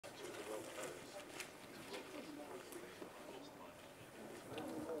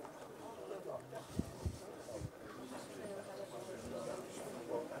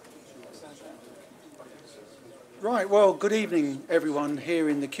Right, well, good evening everyone here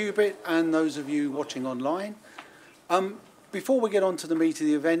in the Qubit and those of you watching online. Before we get on to the meat of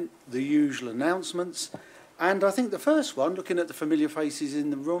the event, the usual announcements, and I think the first one, looking at the familiar faces in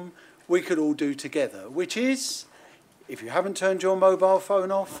the room, we could all do together, which is, if you haven't turned your mobile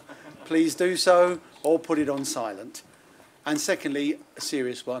phone off, please do so or put it on silent. And secondly, a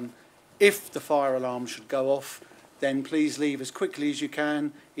serious one, if the fire alarm should go off, then please leave as quickly as you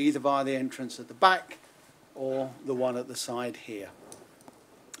can, either via the entrance at the back or the one at the side here.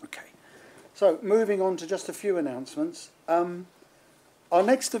 Okay, so moving on to just a few announcements. Our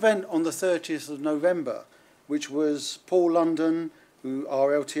next event on the 30th of November, which was Paul London, who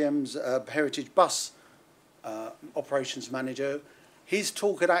are LTM's Heritage Bus Operations Manager, his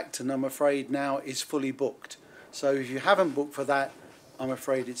talk at Acton, I'm afraid, now is fully booked. So if you haven't booked for that, I'm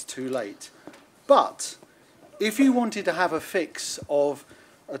afraid it's too late. But if you wanted to have a fix of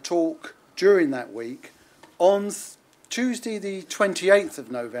a talk during that week, on Tuesday the 28th of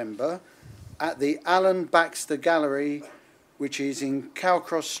November at the Alan Baxter Gallery, which is in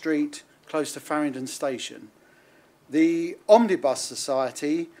Cowcross Street, close to Farringdon Station, the Omnibus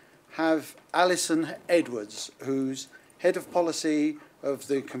Society have Alison Edwards, who's Head of Policy of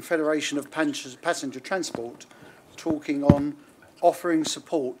the Confederation of Passenger Transport, talking on offering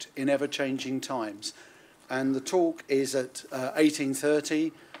support in ever-changing times. And the talk is at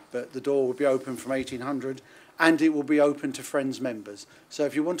 18:30, but the door will be open from 1800, and it will be open to Friends members. So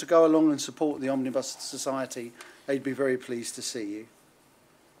if you want to go along and support the Omnibus Society, they'd be very pleased to see you.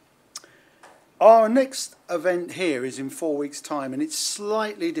 Our next event here is in 4 weeks' time, and it's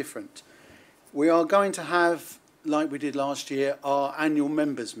slightly different. We are going to have, like we did last year, our annual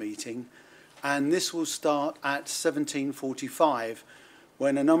members meeting, and this will start at 17:45,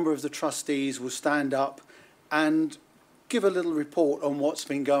 when a number of the trustees will stand up and give a little report on what's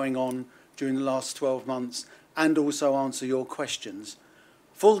been going on during the last 12 months and also answer your questions.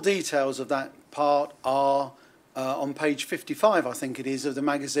 Full details of that part are on page 55, I think it is, of the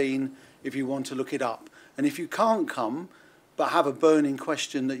magazine, if you want to look it up. And if you can't come but have a burning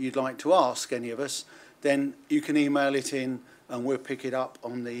question that you'd like to ask any of us, then you can email it in and we'll pick it up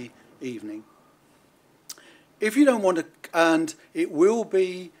on the evening. If you don't want to, and it will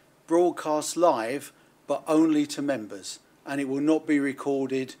be broadcast live, but only to members, and it will not be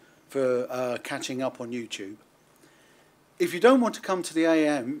recorded for catching up on YouTube. If you don't want to come to the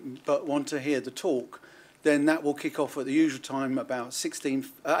AM but want to hear the talk, then that will kick off at the usual time, about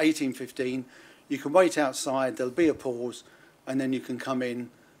 18:15. You can wait outside, there'll be a pause, and then you can come in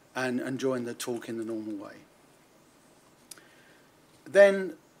and join the talk in the normal way.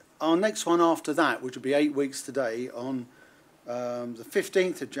 Then our next one after that, which will be 8 weeks today, on the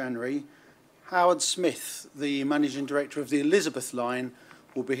 15th of January, Howard Smith, the Managing Director of the Elizabeth Line,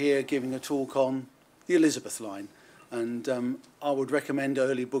 will be here giving a talk on the Elizabeth Line. And I would recommend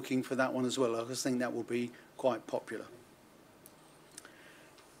early booking for that one as well. I just think that will be quite popular.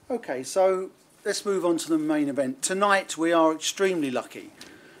 Okay, so let's move on to the main event. Tonight we are extremely lucky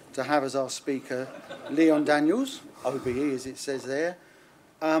to have as our speaker Leon Daniels, OBE as it says there.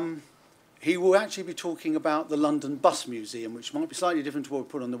 He will actually be talking about the London Bus Museum, which might be slightly different to what we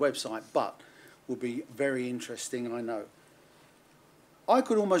put on the website, but will be very interesting, I know. I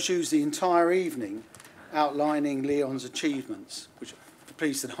could almost use the entire evening outlining Leon's achievements, which I'm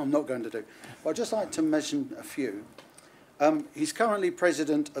pleased that I'm not going to do. But I'd just like to mention a few. He's currently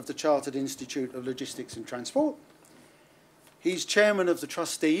president of the Chartered Institute of Logistics and Transport. He's chairman of the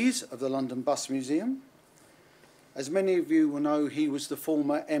trustees of the London Bus Museum. As many of you will know, he was the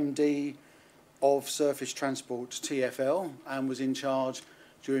former MD of Surface Transport TfL and was in charge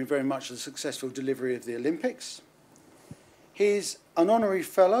during very much the successful delivery of the Olympics. He's an honorary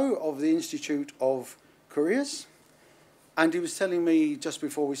fellow of the Institute of Couriers, and he was telling me just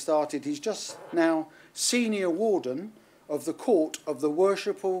before we started, he's just now senior warden of the court of the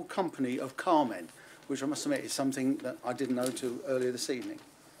Worshipful Company of Carmen, which I must admit is something that I didn't know till earlier this evening.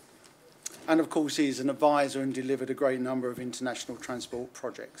 And of course he's an advisor and delivered a great number of international transport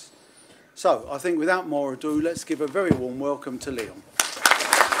projects. So I think without more ado, let's give a very warm welcome to Leon.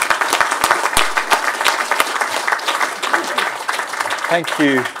 Thank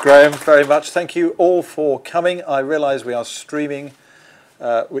you, Graham, very much. Thank you all for coming. I realise we are streaming,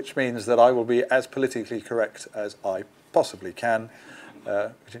 which means that I will be as politically correct as I possibly can,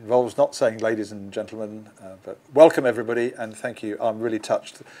 which involves not saying ladies and gentlemen, but welcome everybody and thank you. I'm really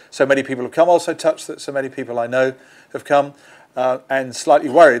touched. So many people have come, also touched that so many people I know have come. And slightly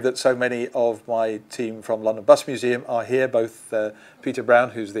worried that so many of my team from London Bus Museum are here, both Peter Brown,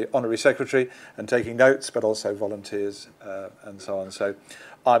 who's the Honorary Secretary, and taking notes, but also volunteers and so on. So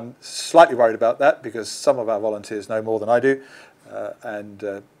I'm slightly worried about that because some of our volunteers know more than I do,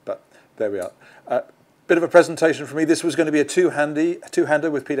 but there we are. Bit of a presentation from me. This was going to be a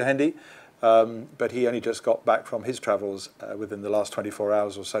two-hander with Peter Hendy, but he only just got back from his travels within the last 24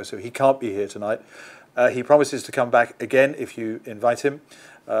 hours or so he can't be here tonight. He promises to come back again if you invite him,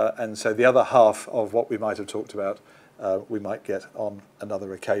 and so the other half of what we might have talked about we might get on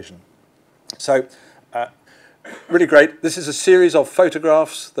another occasion. So, really great. This is a series of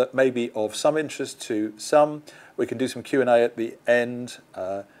photographs that may be of some interest to some. We can do some Q&A at the end.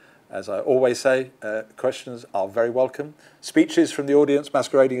 As I always say, questions are very welcome. Speeches from the audience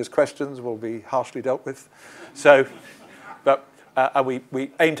masquerading as questions will be harshly dealt with. So, but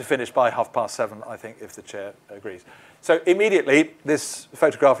we aim to finish by 7:30, I think, if the chair agrees. So immediately, this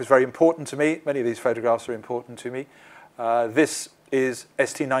photograph is very important to me. Many of these photographs are important to me. This is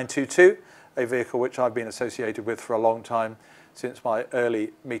ST922, a vehicle which I've been associated with for a long time, since my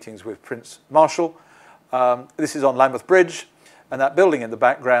early meetings with Prince Marshall. This is on Lambeth Bridge. And that building in the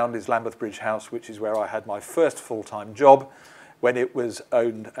background is Lambeth Bridge House, which is where I had my first full-time job when it was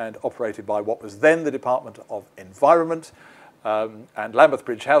owned and operated by what was then the Department of Environment. And Lambeth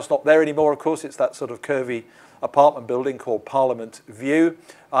Bridge House, not there anymore, of course. It's that sort of curvy apartment building called Parliament View.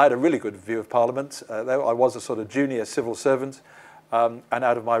 I had a really good view of Parliament. Though I was a sort of junior civil servant. And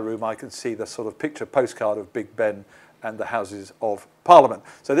out of my room, I could see the sort of picture postcard of Big Ben and the Houses of Parliament.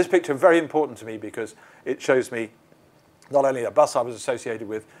 So this picture is very important to me because it shows me not only a bus I was associated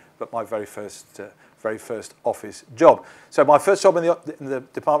with, but my very first office job. So my first job in the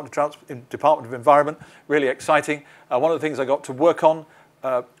Department of Environment, really exciting. One of the things I got to work on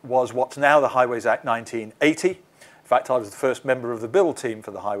was what's now the Highways Act 1980. In fact, I was the first member of the build team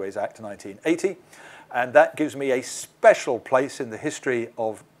for the Highways Act 1980. And that gives me a special place in the history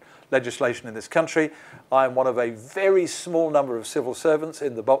of legislation in this country. I am one of a very small number of civil servants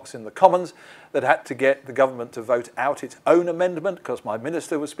in the box in the Commons that had to get the government to vote out its own amendment because my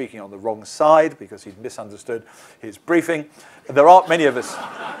minister was speaking on the wrong side because he'd misunderstood his briefing. There aren't many of us.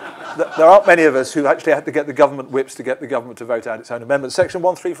 There aren't many of us who actually had to get the government whips to get the government to vote out its own amendment. Section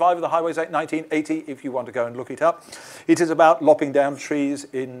 135 of the Highways Act 1980, if you want to go and look it up. It is about lopping down trees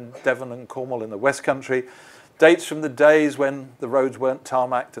in Devon and Cornwall in the West Country. Dates from the days when the roads weren't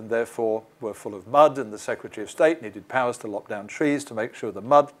tarmacked and therefore were full of mud, and the Secretary of State needed powers to lop down trees to make sure the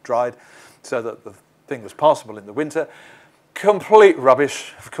mud dried so that the thing was passable in the winter. Complete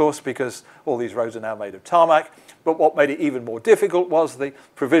rubbish, of course, because all these roads are now made of tarmac. But what made it even more difficult was the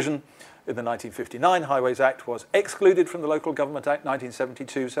provision in the 1959 Highways Act was excluded from the Local Government Act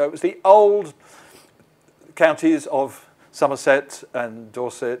 1972. So it was the old counties of Somerset and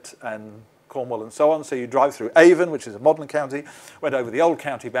Dorset and Cornwall and so on. So you drive through Avon, which is a modern county, went over the old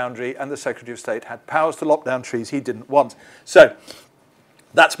county boundary, and the Secretary of State had powers to lop down trees he didn't want. So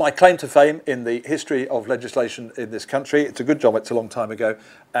that's my claim to fame in the history of legislation in this country. It's a good job, it's a long time ago,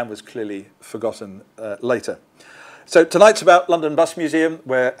 and was clearly forgotten later. So tonight's about London Bus Museum,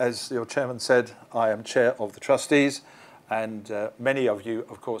 where, as your chairman said, I am chair of the trustees, and many of you,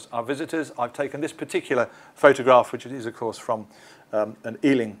 of course, are visitors. I've taken this particular photograph, which is, of course, from an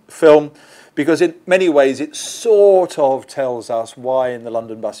Ealing film, because in many ways it sort of tells us why in the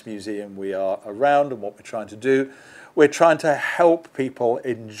London Bus Museum we are around and what we're trying to do. We're trying to help people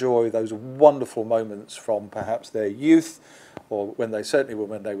enjoy those wonderful moments from perhaps their youth, or when they certainly were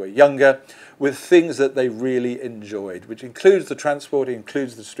when they were younger, with things that they really enjoyed, which includes the transport, it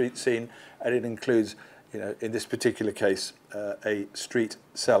includes the street scene, and it includes, you know, in this particular case, a street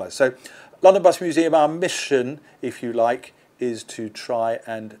seller. So London Bus Museum, our mission, if you like, is to try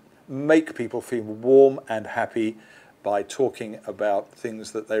and make people feel warm and happy by talking about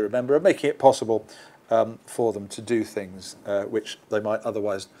things that they remember and making it possible for them to do things which they might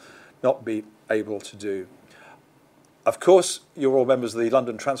otherwise not be able to do. Of course, you're all members of the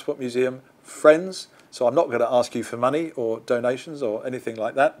London Transport Museum friends, so I'm not going to ask you for money or donations or anything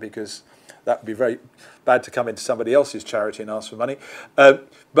like that, because that would be very bad to come into somebody else's charity and ask for money.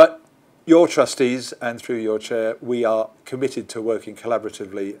 But your trustees, and through your chair, we are committed to working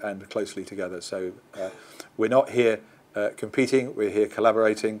collaboratively and closely together. So we're not here competing, we're here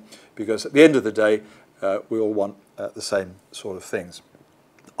collaborating, because at the end of the day, we all want the same sort of things.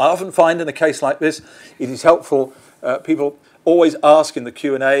 I often find in a case like this, it is helpful, people always ask in the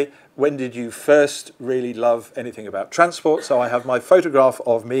Q&A, when did you first really love anything about transport? So I have my photograph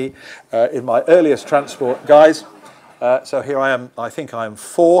of me in my earliest transport guise. So here I am, I think I am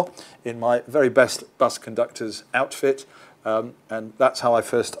 4 in my very best bus conductor's outfit. And that's how I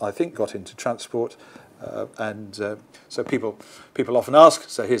first, I think, got into transport. So people often ask,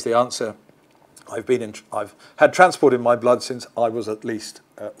 so here's the answer. I've had transport in my blood since I was at least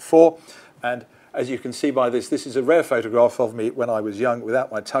 1964. And as you can see by this, this is a rare photograph of me when I was young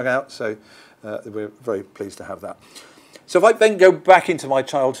without my tongue out, so we're very pleased to have that. So if I then go back into my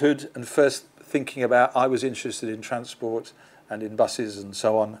childhood and first thinking about I was interested in transport and in buses and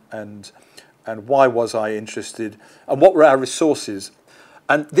so on, and why was I interested, and what were our resources?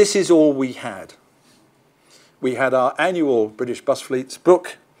 And this is all we had. We had our annual British Bus Fleets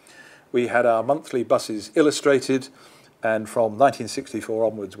book, we had our monthly Buses Illustrated, and from 1964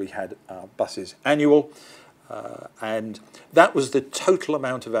 onwards we had our Buses Annual, and that was the total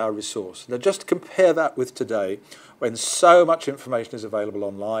amount of our resource. Now just to compare that with today, when so much information is available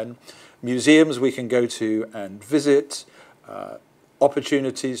online, museums we can go to and visit,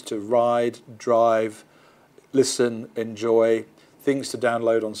 opportunities to ride, drive, listen, enjoy, things to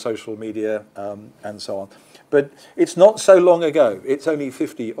download on social media, and so on. But it's not so long ago, it's only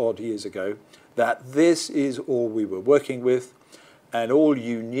 50 odd years ago, that this is all we were working with, and all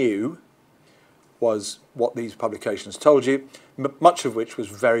you knew was what these publications told you, much of which was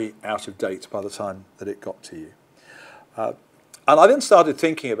very out of date by the time that it got to you. And I then started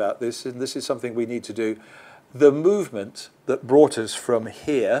thinking about this, and this is something we need to do. The movement that brought us from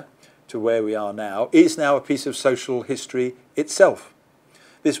here to where we are now is now a piece of social history itself.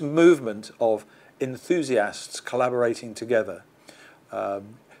 This movement of enthusiasts collaborating together,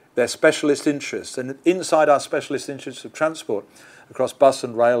 their specialist interests, and inside our specialist interests of transport, across bus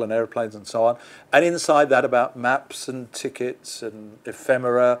and rail and aeroplanes and so on, and inside that about maps and tickets and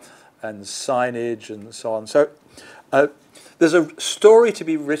ephemera and signage and so on. So there's a story to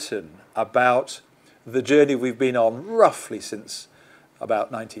be written about the journey we've been on roughly since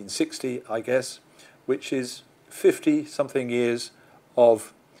about 1960, I guess, which is 50-something years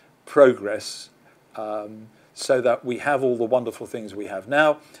of progress, so that we have all the wonderful things we have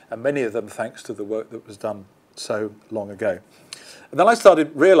now, and many of them thanks to the work that was done so long ago. And then I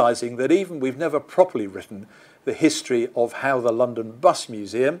started realising that even we've never properly written the history of how the London Bus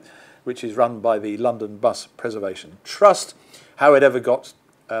Museum, which is run by the London Bus Preservation Trust, how it ever got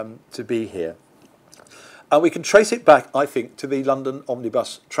to be here. And we can trace it back, I think, to the London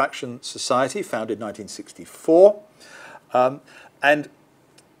Omnibus Traction Society, founded in 1964. And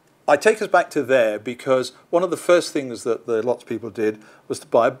I take us back to there because one of the first things that lots of people did was to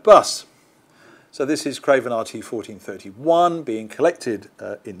buy a bus. So this is Craven RT 1431 being collected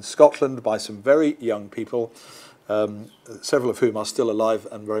in Scotland by some very young people, several of whom are still alive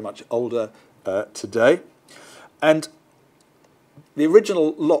and very much older today. And the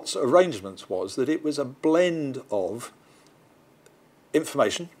original lot's arrangements was that it was a blend of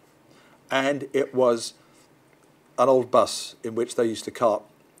information, and it was an old bus in which they used to cart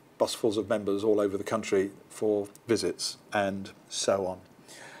busfuls of members all over the country for visits and so on.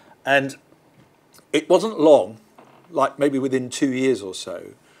 And it wasn't long, like maybe within 2 years or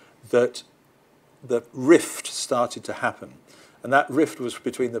so, that the rift started to happen. And that rift was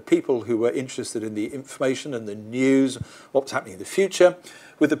between the people who were interested in the information and the news, what was happening in the future,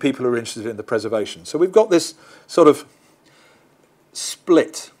 with the people who were interested in the preservation. So we've got this sort of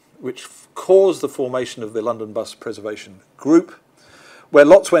split, which caused the formation of the London Bus Preservation Group, where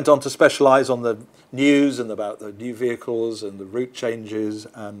lots went on to specialise on the news and about the new vehicles and the route changes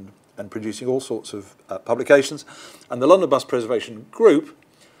and producing all sorts of publications. And the London Bus Preservation Group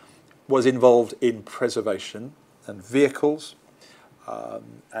was involved in preservation and vehicles.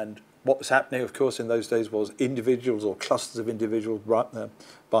 And what was happening, of course, in those days was individuals or clusters of individuals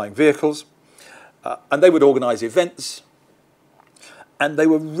buying vehicles. And they would organise events. And they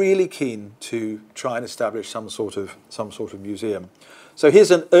were really keen to try and establish some sort of museum. So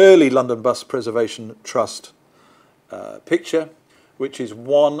here's an early London Bus Preservation Trust picture, which is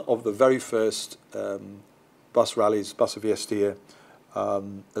one of the very first bus rallies, Bus of Yesteryear,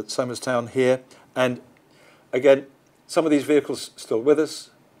 at Somerstown here. And again, some of these vehicles still with us,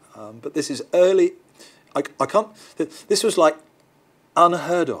 but this is early. This was like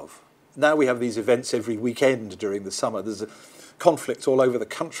unheard of. Now we have these events every weekend during the summer. There's a conflict all over the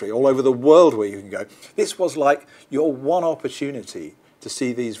country, all over the world where you can go. This was like your one opportunity to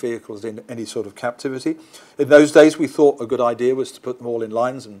see these vehicles in any sort of captivity. In those days, we thought a good idea was to put them all in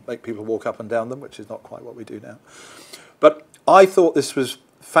lines and make people walk up and down them, which is not quite what we do now. But I thought this was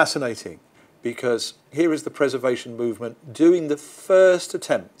fascinating because here is the preservation movement doing the first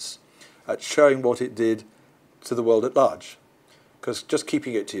attempts at showing what it did to the world at large. Because just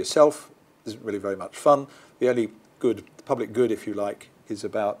keeping it to yourself isn't really very much fun. The only good, public good, if you like, is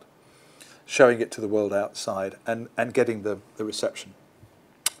about showing it to the world outside and getting the reception.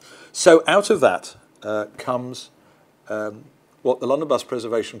 So out of that comes what the London Bus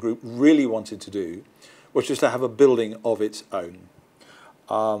Preservation Group really wanted to do, which is to have a building of its own.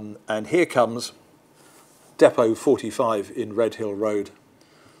 And here comes Depot 45 in Redhill Road.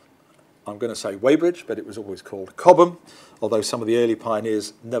 I'm going to say Weybridge, but it was always called Cobham, although some of the early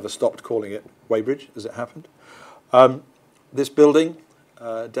pioneers never stopped calling it Weybridge, as it happened. This building,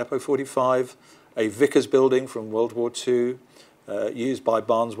 Depot 45, a Vickers building from World War II, used by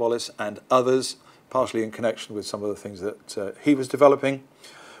Barnes Wallis and others, partially in connection with some of the things that he was developing,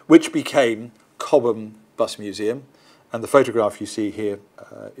 which became Cobham Bus Museum. And the photograph you see here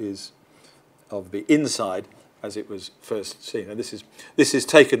is of the inside as it was first seen. And this is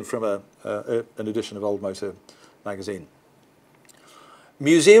taken from an edition of Old Motor magazine.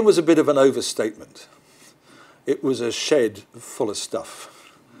 Museum was a bit of an overstatement. It was a shed full of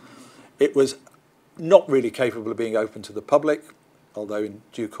stuff. It was not really capable of being open to the public, although in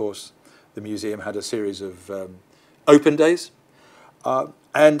due course the museum had a series of open days. But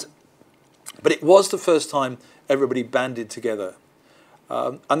it was the first time everybody banded together.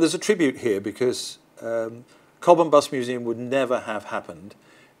 And there's a tribute here because Cobham Bus Museum would never have happened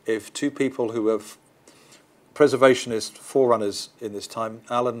if two people who were preservationist forerunners in this time,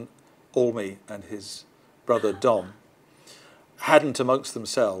 Alan Almy and his brother Dom, hadn't amongst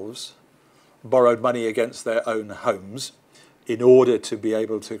themselves borrowed money against their own homes in order to be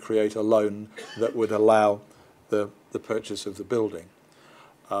able to create a loan that would allow the purchase of the building.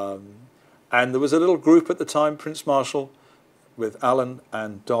 And there was a little group at the time, Prince Marshall, with Alan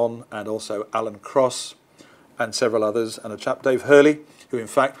and Don and also Alan Cross and several others, and a chap, Dave Hurley, who in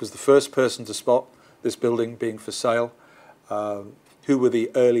fact was the first person to spot this building being for sale, who were the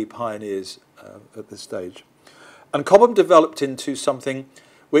early pioneers at this stage. And Cobham developed into something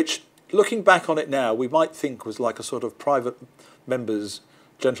which, looking back on it now, we might think was like a sort of private members'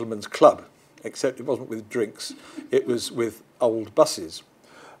 gentlemen's club, except it wasn't with drinks, it was with old buses.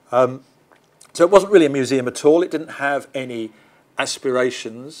 So it wasn't really a museum at all. It didn't have any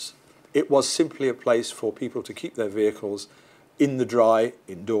aspirations. It was simply a place for people to keep their vehicles in the dry,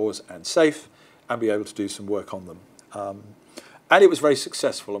 indoors and safe, and be able to do some work on them. And it was very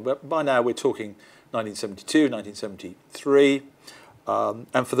successful. And by now we're talking 1972, 1973,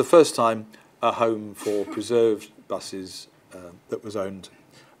 and for the first time, a home for preserved buses that was owned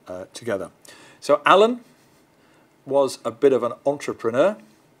together. So Alan was a bit of an entrepreneur,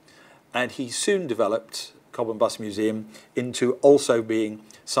 and he soon developed Cobham Bus Museum into also being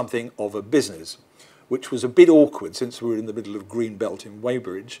something of a business, which was a bit awkward since we were in the middle of Greenbelt in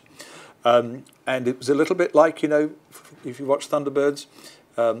Weybridge. And it was a little bit like, you know, if you watch Thunderbirds,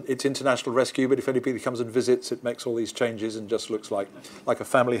 it's international rescue, but if anybody comes and visits, it makes all these changes and just looks like a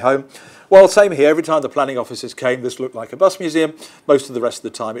family home. Well, same here. Every time the planning officers came, this looked like a bus museum. Most of the rest of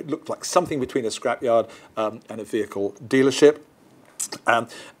the time, it looked like something between a scrapyard and a vehicle dealership.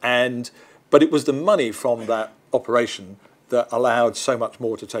 But it was the money from that operation that allowed so much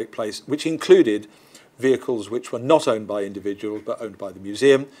more to take place, which included vehicles which were not owned by individuals but owned by the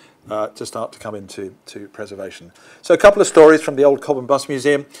museum to start to come into preservation. So a couple of stories from the old Cobham Bus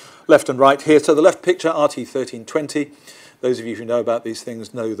Museum, left and right here. So the left picture, RT1320. Those of you who know about these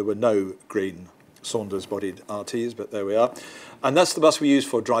things know there were no green Saunders-bodied RTs, but there we are. And that's the bus we use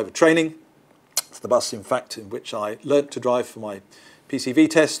for driver training. It's the bus, in fact, in which I learnt to drive for my PCV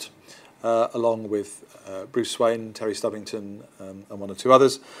test, along with Bruce Swain, Terry Stubbington, and one or two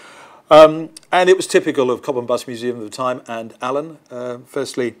others. And it was typical of Cobham Bus Museum at the time and Alan.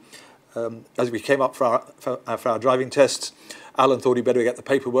 Firstly, as we came up for our driving tests, Alan thought he'd better get the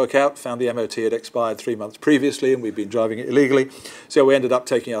paperwork out, found the MOT had expired 3 months previously and we'd been driving it illegally. So we ended up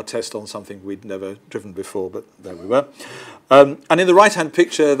taking our test on something we'd never driven before, but there we were. And in the right-hand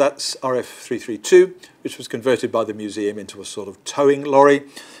picture, that's RF332, which was converted by the museum into a sort of towing lorry.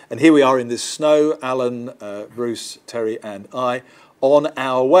 And here we are in this snow, Alan, Bruce, Terry and I, on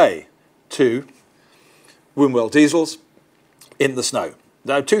our way to Wombwell Diesels in the snow.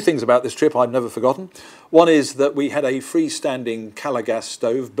 Now, two things about this trip I've never forgotten. One is that we had a freestanding Calagas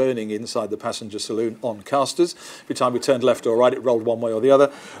stove burning inside the passenger saloon on casters. Every time we turned left or right, it rolled one way or the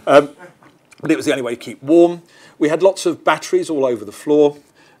other. But it was the only way to keep warm. We had lots of batteries all over the floor,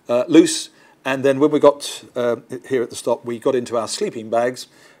 loose. And then when we got here at the stop, we got into our sleeping bags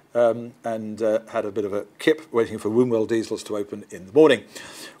and had a bit of a kip waiting for Wombwell Diesels to open in the morning.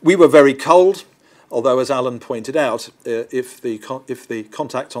 We were very cold. Although, as Alan pointed out, if the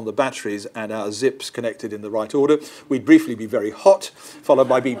contact on the batteries and our zips connected in the right order, we'd briefly be very hot, followed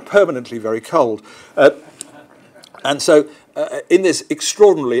by being permanently very cold. And so, in this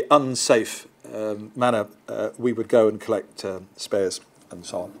extraordinarily unsafe manner, we would go and collect spares and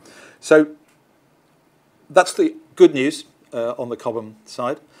so on. So, that's the good news on the Cobham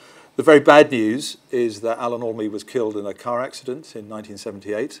side. The very bad news is that Alan Olney was killed in a car accident in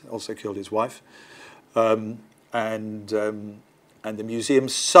 1978, also killed his wife. And the museum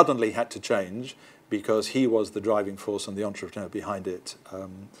suddenly had to change because he was the driving force and the entrepreneur behind it.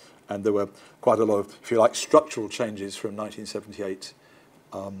 And there were quite a lot of, if you like, structural changes from 1978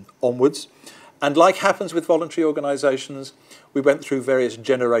 onwards. And like happens with voluntary organisations, we went through various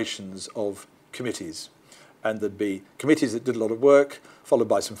generations of committees. And there'd be committees that did a lot of work, followed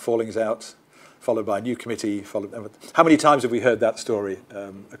by some fallings out, followed by a new committee. How many times have we heard that story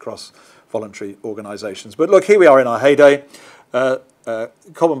across voluntary organisations? But look, here we are in our heyday.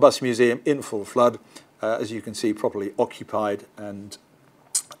 Cobham Bus Museum in full flood, as you can see, properly occupied and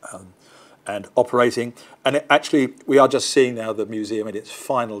operating. And actually, we are just seeing now the museum in its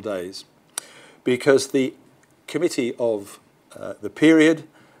final days, because the committee of the period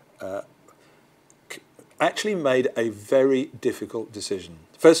actually made a very difficult decision.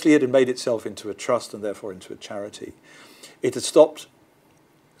 Firstly, it had made itself into a trust and therefore into a charity. It had stopped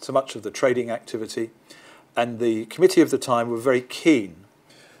so much of the trading activity, and the committee of the time were very keen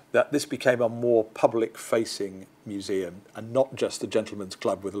that this became a more public-facing museum and not just a gentleman's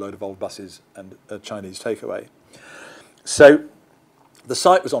club with a load of old buses and a Chinese takeaway. So the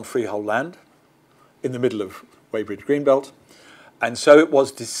site was on freehold land in the middle of Weybridge Greenbelt, and so it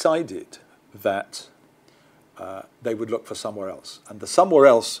was decided that they would look for somewhere else. And the somewhere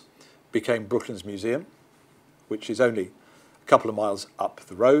else became Brooklands Museum, which is only a couple of miles up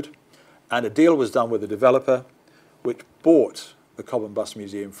the road. And a deal was done with a developer which bought the Cobham Bus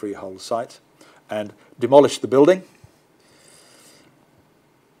Museum freehold site and demolished the building.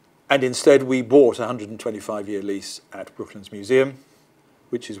 And instead we bought a 125-year lease at Brooklands Museum,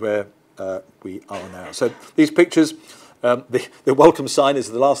 which is where we are now. So these pictures, the welcome sign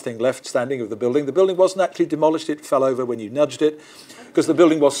is the last thing left standing of the building. The building wasn't actually demolished, it fell over when you nudged it, because the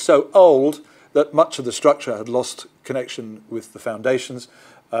building was so old that much of the structure had lost connection with the foundations.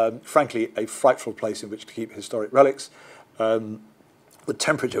 Frankly, a frightful place in which to keep historic relics. The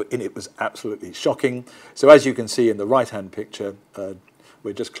temperature in it was absolutely shocking. So as you can see in the right-hand picture,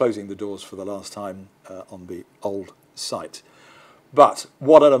 we're just closing the doors for the last time on the old site. But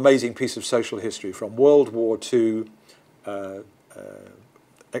what an amazing piece of social history, from World War II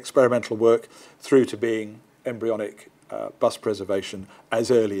experimental work through to being embryonic bus preservation as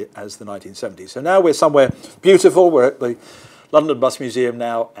early as the 1970s. So now we're somewhere beautiful. We're at the London Bus Museum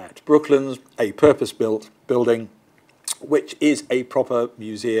now at Brooklands, a purpose-built building which is a proper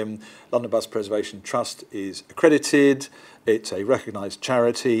museum. London Bus Preservation Trust is accredited. It's a recognised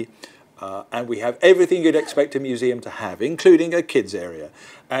charity. And we have everything you'd expect a museum to have, including a kids area,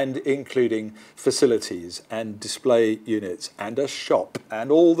 and including facilities and display units and a shop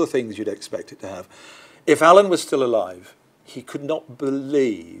and all the things you'd expect it to have. If Alan was still alive, he could not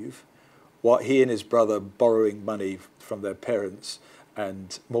believe what he and his brother, borrowing money from their parents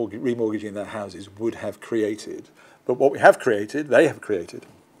and remortgaging their houses, would have created. But what we have created, they have created,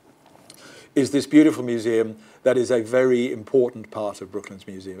 is this beautiful museum that is a very important part of Brooklands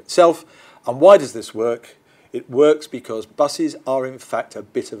Museum itself. And why does this work? It works because buses are in fact a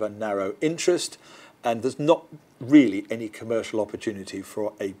bit of a narrow interest, and there's not really any commercial opportunity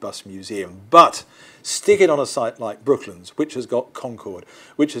for a bus museum. But stick it on a site like Brooklands, which has got Concorde,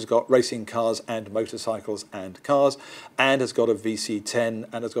 which has got racing cars and motorcycles and cars, and has got a VC10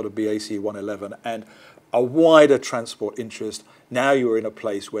 and has got a BAC 111 and a wider transport interest. Now you're in a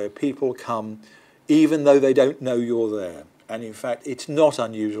place where people come even though they don't know you're there. And in fact, it's not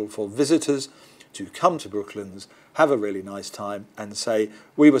unusual for visitors to come to Brooklands, have a really nice time and say,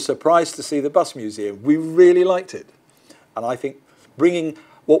 we were surprised to see the bus museum. We really liked it. And I think bringing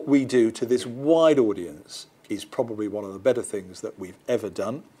what we do to this wide audience is probably one of the better things that we've ever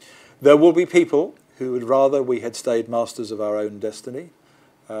done. There will be people who would rather we had stayed masters of our own destiny.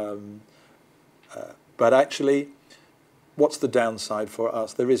 But actually, what's the downside for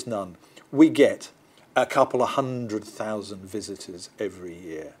us? There is none. We get a couple of 100,000 visitors every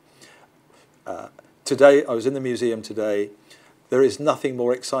year. Today, I was in the museum today. There is nothing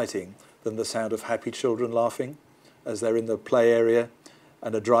more exciting than the sound of happy children laughing as they're in the play area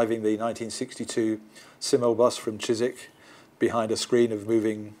and are driving the 1962 Simmel bus from Chiswick behind a screen of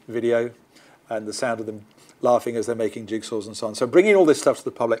moving video, and the sound of them laughing as they're making jigsaws and so on. So bringing all this stuff to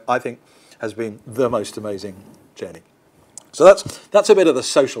the public, I think, has been the most amazing journey. So that's a bit of the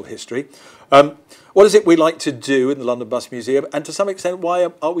social history. What is it we like to do in the London Bus Museum? And to some extent, why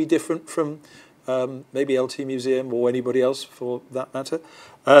are we different from maybe LT Museum or anybody else for that matter?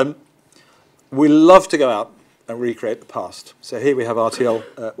 We love to go out and recreate the past. So here we have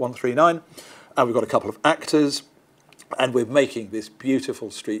RTL 139, and we've got a couple of actors. And we're making this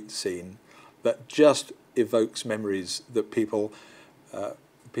beautiful street scene that just evokes memories that people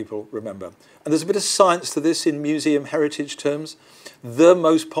remember. And there's a bit of science to this in museum heritage terms. The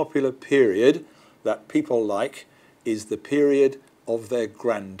most popular period that people like is the period of their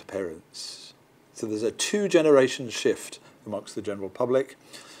grandparents. So there's a two-generation shift amongst the general public.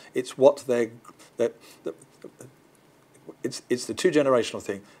 It's what it's the two-generational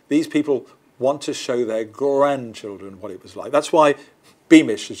thing. These people want to show their grandchildren what it was like. That's why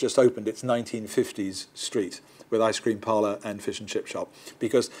Beamish has just opened its 1950s street with ice cream parlour and fish and chip shop,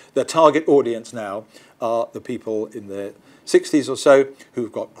 because the target audience now are the people in their 60s or so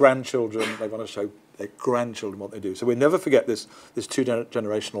who've got grandchildren. They want to show their grandchildren what they do. So we never forget this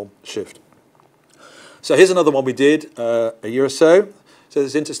two-generational shift. So here's another one we did a year or so. So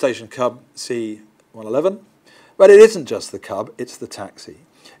there's Interstation Cub C111. But it isn't just the cub, it's the taxi.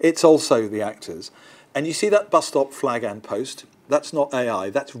 It's also the actors. And you see that bus stop flag and post? That's not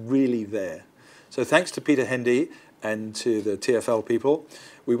AI, that's really there. So thanks to Peter Hendy and to the TfL people,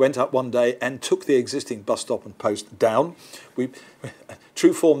 we went up one day and took the existing bus stop and post down.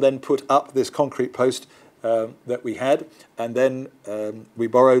 Trueform then put up this concrete post that we had, and then we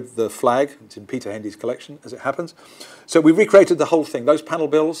borrowed the flag. It's in Peter Hendy's collection, as it happens. So we recreated the whole thing. Those panel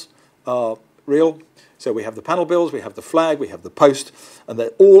bills are real. So we have the panel bills, we have the flag, we have the post, and they're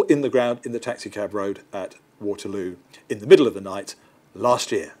all in the ground in the taxicab road at Waterloo in the middle of the night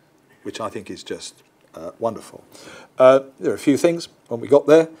last year, which I think is just wonderful. There are a few things when we got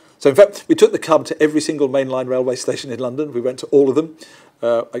there. So in fact, we took the cub to every single mainline railway station in London. We went to all of them,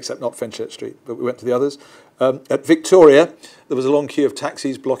 except not Fenchurch Street, but we went to the others. At Victoria, there was a long queue of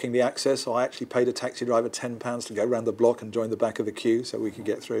taxis blocking the access, so I actually paid a taxi driver £10 to go around the block and join the back of the queue so we could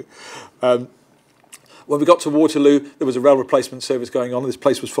get through. When we got to Waterloo, there was a rail replacement service going on. This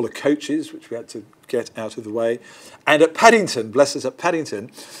place was full of coaches, which we had to get out of the way. And at Paddington, bless us, at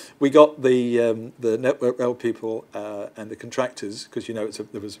Paddington, we got the Network Rail people and the contractors, because you know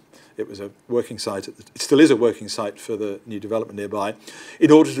it was a working site. It still is a working site for the new development nearby,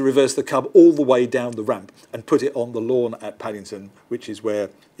 in order to reverse the cub all the way down the ramp and put it on the lawn at Paddington, which is where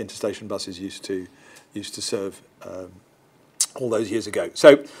interstation buses used to serve. All those years ago.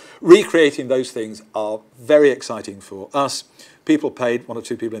 So recreating those things are very exciting for us. People paid, one or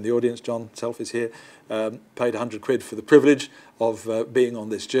two people in the audience, John himself is here, paid 100 quid for the privilege of being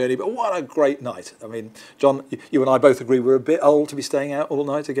on this journey. But what a great night. I mean, John, you and I both agree we're a bit old to be staying out all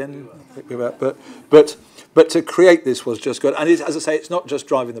night again. But to create this was just good. And as I say, it's not just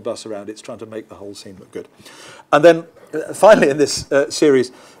driving the bus around, it's trying to make the whole scene look good. And then finally in this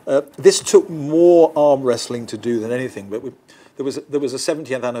series, this took more arm wrestling to do than anything. But there was a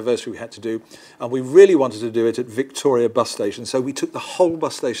 70th anniversary we had to do, and we really wanted to do it at Victoria bus station. So we took the whole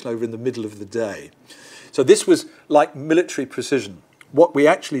bus station over in the middle of the day. So this was like military precision. What we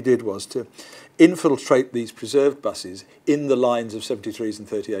actually did was to infiltrate these preserved buses in the lines of 73s and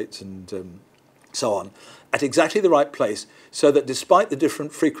 38s and so on, at exactly the right place, so that despite the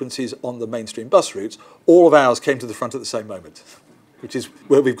different frequencies on the mainstream bus routes, all of ours came to the front at the same moment, which is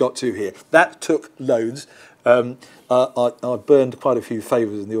where we've got to here. That took loads. I burned quite a few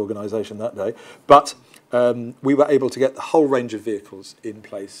favours in the organisation that day, but we were able to get the whole range of vehicles in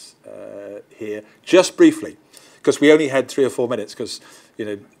place here, just briefly, because we only had 3 or 4 minutes, because you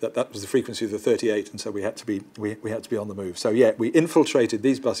know that was the frequency of the 38, and so we had to be on the move. So yeah, we infiltrated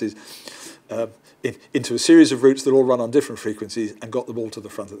these buses into a series of routes that all run on different frequencies and got them all to the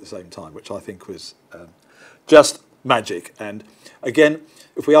front at the same time, which I think was just magic. And again,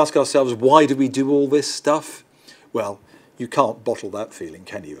 if we ask ourselves, why do we do all this stuff? Well, you can't bottle that feeling,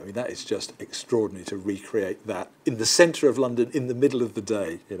 can you? I mean, that is just extraordinary to recreate that in the centre of London, in the middle of the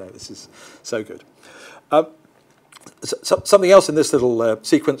day. You know, this is so good. Something else in this little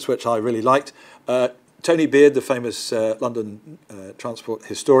sequence which I really liked, Tony Beard, the famous London transport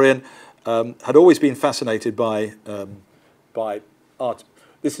historian, had always been fascinated by art.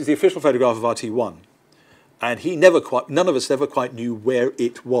 This is the official photograph of RT1. And none of us ever quite knew where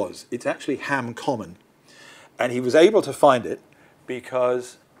it was. It's actually Ham Common. And he was able to find it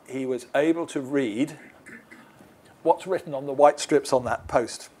because he was able to read what's written on the white strips on that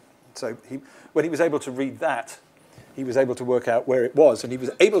post. So when he was able to read that, he was able to work out where it was. And he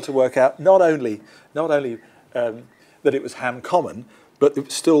was able to work out not only that it was Ham Common, but it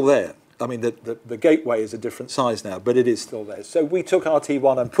was still there. I mean, the gateway is a different size now, but it is still there. So we took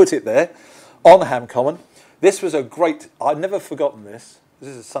RT1 and put it there on Ham Common. This was a great. I've never forgotten this. This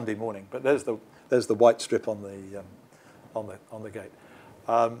is a Sunday morning, but there's the white strip on the gate.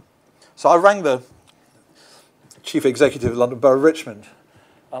 So I rang the chief executive of London Borough of Richmond,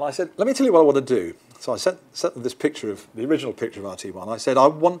 and I said, "Let me tell you what I want to do. So I sent them this picture of the original picture of RT1. I said, I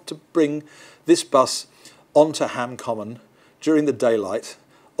want to bring this bus onto Ham Common during the daylight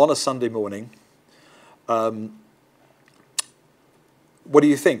on a Sunday morning. What do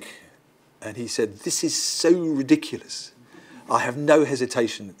you think? And he said, this is so ridiculous. I have no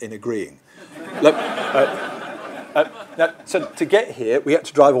hesitation in agreeing. Look, now, so to get here, we had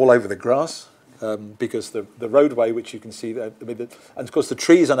to drive all over the grass. Because the roadway, which you can see there, and of course the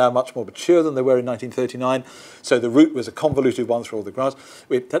trees are now much more mature than they were in 1939, so the route was a convoluted one through all the grass.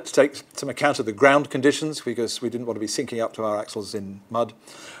 We had to take some account of the ground conditions because we didn't want to be sinking up to our axles in mud.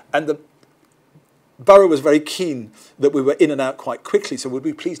 And the borough was very keen that we were in and out quite quickly, so would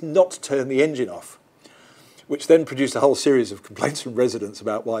we please not turn the engine off, which then produced a whole series of complaints from residents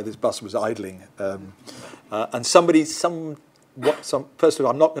about why this bus was idling. And some person who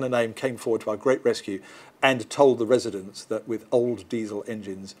I'm not going to name came forward to our great rescue and told the residents that with old diesel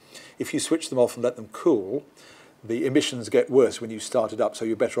engines, if you switch them off and let them cool, the emissions get worse when you start it up, so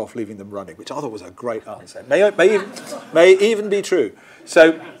you're better off leaving them running, which I thought was a great answer. May even be true.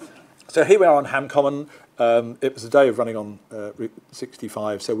 So here we are on Ham Common. It was a day of running on Route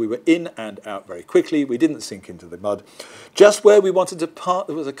 65, so we were in and out very quickly. We didn't sink into the mud. Just where we wanted to park,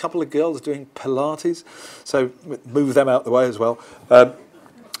 there was a couple of girls doing Pilates, so we moved them out the way as well. But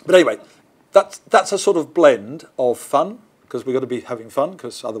anyway, that's a sort of blend of fun, because we've got to be having fun,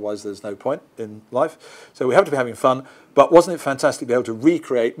 because otherwise there's no point in life. So we have to be having fun, but wasn't it fantastic to be able to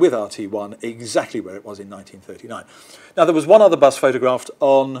recreate with RT1 exactly where it was in 1939? Now, there was one other bus photographed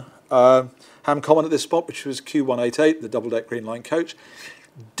on Ham Common at this spot, which was Q188, the double-deck Green Line coach.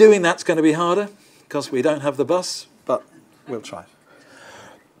 Doing that's going to be harder, because we don't have the bus, but we'll try.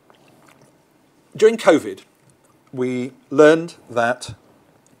 During COVID, we learned that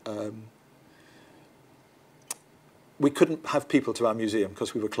we couldn't have people to our museum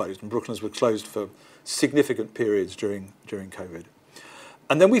because we were closed, and Brooklands were closed for significant periods during COVID.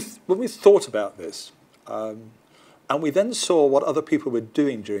 And then when we thought about this, and we then saw what other people were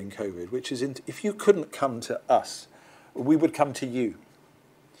doing during COVID, which is if you couldn't come to us, we would come to you.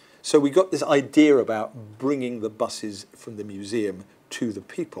 So we got this idea about bringing the buses from the museum to the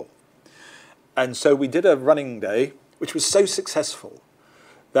people. And so we did a running day, which was so successful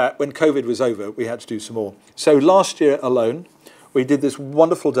that when COVID was over, we had to do some more. So last year alone, we did this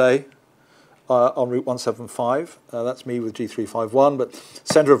wonderful day on Route 175. That's me with G351, but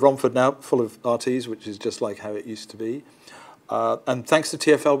centre of Romford now, full of RTs, which is just like how it used to be. And thanks to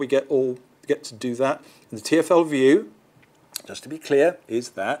TfL, we get to do that. And the TfL view, just to be clear,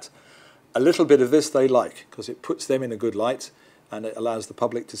 is that a little bit of this they like, because it puts them in a good light, and it allows the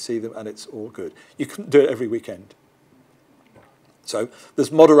public to see them, and it's all good. You couldn't do it every weekend. So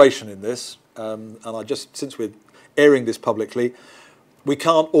there's moderation in this, and since we're airing this publicly, we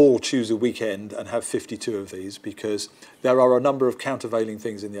can't all choose a weekend and have 52 of these, because there are a number of countervailing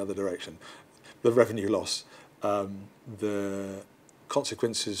things in the other direction. The revenue loss, the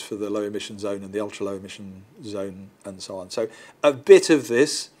consequences for the low emission zone and the ultra low emission zone, and so on. So a bit of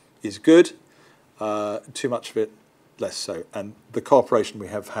this is good, too much of it less so. And the cooperation we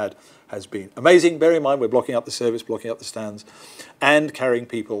have had has been amazing. Bear in mind, we're blocking up the service, blocking up the stands, and carrying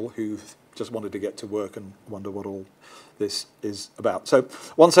people who just wanted to get to work and wonder what all this is about. So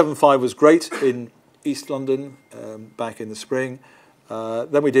 175 was great in East London back in the spring.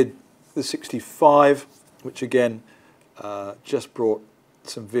 Then we did the 65, which again just brought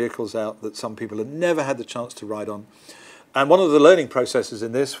some vehicles out that some people had never had the chance to ride on. And one of the learning processes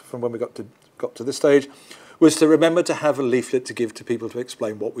in this, from when we got to this stage, was to remember to have a leaflet to give to people to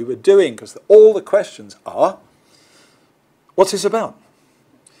explain what we were doing, because all the questions are, what's this about?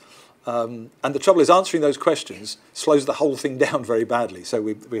 And the trouble is, answering those questions slows the whole thing down very badly. So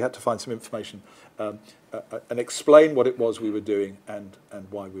we had to find some information and explain what it was we were doing and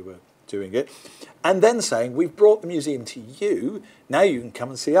why we were doing it. And then saying, we've brought the museum to you, now you can come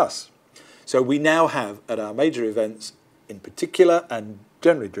and see us. So we now have, at our major events in particular, and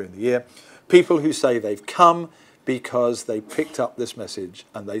generally during the year, people who say they've come because they picked up this message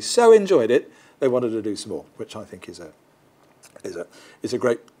and they so enjoyed it, they wanted to do some more, which I think is a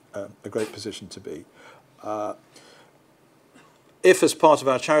great position to be. If, as part of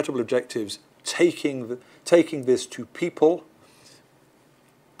our charitable objectives, taking this to people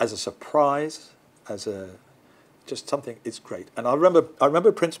as a surprise, as just something, it's great. And I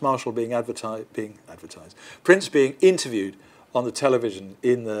remember Prince Marshall being advertised, Prince being interviewed on the television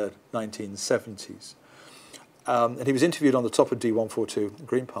in the 1970s. And he was interviewed on the top of D142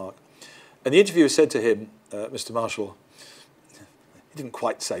 Green Park. And the interviewer said to him, Mr. Marshall, he didn't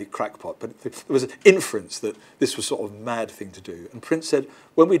quite say crackpot, but there was an inference that this was sort of a mad thing to do. And Prince said,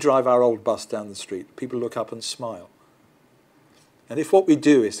 when we drive our old bus down the street, people look up and smile. And if what we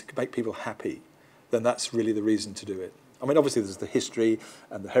do is to make people happy, then that's really the reason to do it. I mean, obviously there's the history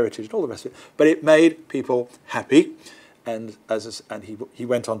and the heritage and all the rest of it, but it made people happy. And he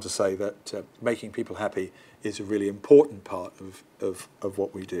went on to say that making people happy is a really important part of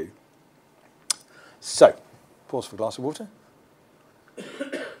what we do. So, pause for a glass of water.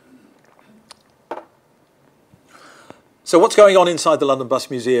 So what's going on inside the London Bus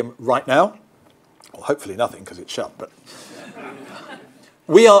Museum right now? Well, hopefully nothing because it's shut, but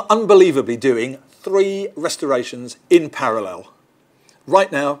we are unbelievably doing 3 restorations in parallel.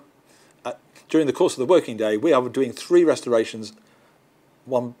 Right now, during the course of the working day, we are doing 3 restorations,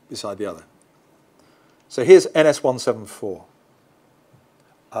 one beside the other. So here's NS 174.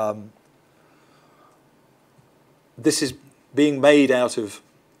 This is being made out of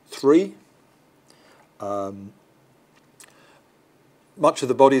 3. Much of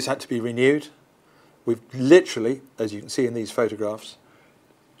the bodies had to be renewed. We've literally, as you can see in these photographs,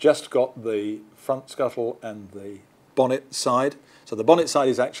 just got the front scuttle and the bonnet side. So the bonnet side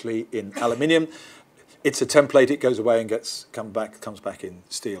is actually in aluminium. It's a template. It goes away and comes back in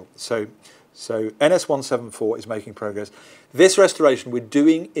steel. So NS 174 is making progress. This restoration we're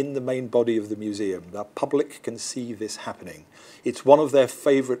doing in the main body of the museum. The public can see this happening. It's one of their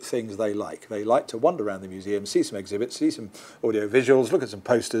favourite things they like. They like to wander around the museum, see some exhibits, see some audio visuals, look at some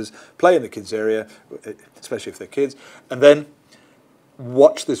posters, play in the kids' area, especially if they're kids, and then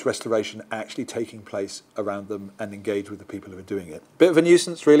watch this restoration actually taking place around them and engage with the people who are doing it. Bit of a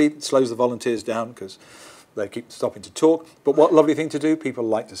nuisance, really. It slows the volunteers down because they keep stopping to talk. But what a lovely thing to do. People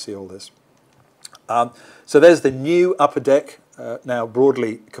like to see all this. So there's the new upper deck, now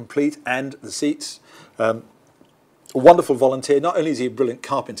broadly complete, and the seats. A wonderful volunteer. Not only is he a brilliant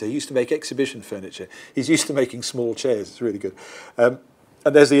carpenter, he used to make exhibition furniture. He's used to making small chairs. It's really good. And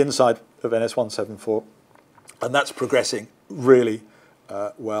there's the inside of NS 174. And that's progressing really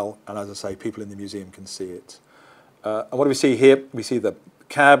well. And as I say, people in the museum can see it. And what do we see here? We see the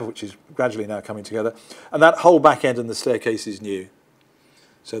cab, which is gradually now coming together. And that whole back end and the staircase is new.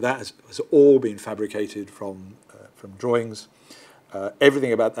 So that has all been fabricated from drawings.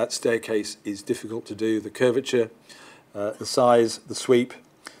 Everything about that staircase is difficult to do. The curvature, the size, the sweep.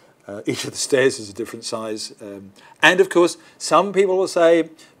 Each of the stairs is a different size. And of course, some people will say,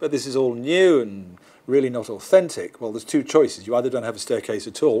 but this is all new and really not authentic. Well, there's 2 choices. You either don't have a staircase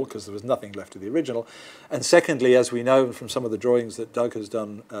at all, because there was nothing left of the original. And secondly, as we know from some of the drawings that Doug has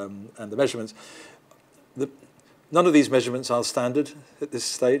done and the measurements, none of these measurements are standard at this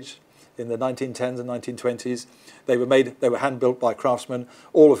stage. In the 1910s and 1920s, they were hand-built by craftsmen,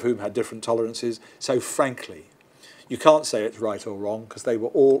 all of whom had different tolerances. So frankly, you can't say it's right or wrong, because they were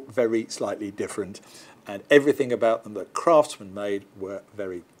all very slightly different, and everything about them that craftsmen made were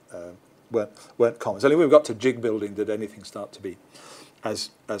very weren't common. It's only when we got to jig building did anything start to be as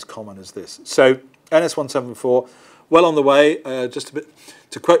common as this. So NS 174. Well on the way, just a bit,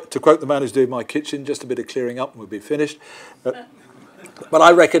 to quote the man who's doing my kitchen, just a bit of clearing up and we'll be finished. But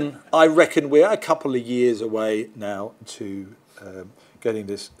I reckon we're a couple of years away now to getting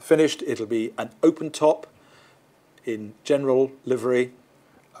this finished. It'll be an open top in general livery.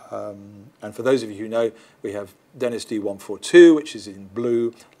 And for those of you who know, we have Dennis D142, which is in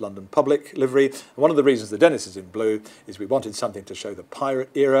blue, London Public livery. And one of the reasons the Dennis is in blue is we wanted something to show the pirate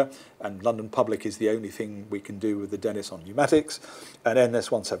era, and London Public is the only thing we can do with the Dennis on pneumatics. And NS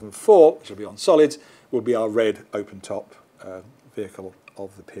 174, which will be on solids, will be our red open-top vehicle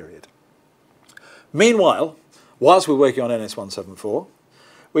of the period. Meanwhile, whilst we're working on NS 174,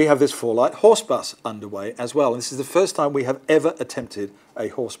 we have this 4-light horse bus underway as well. And this is the first time we have ever attempted a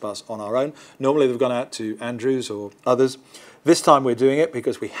horse bus on our own. Normally they've gone out to Andrews or others. This time we're doing it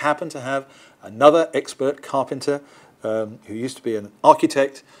because we happen to have another expert carpenter who used to be an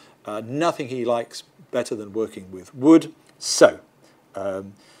architect. Nothing he likes better than working with wood. So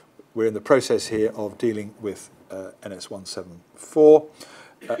we're in the process here of dealing with NS 174.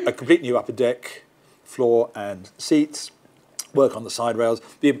 A complete new upper deck, floor and seats. Work on the side rails.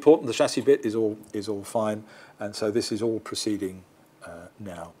 The chassis bit is all fine, and so this is all proceeding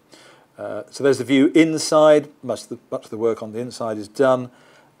now. So there's the view inside. Much of the work on the inside is done,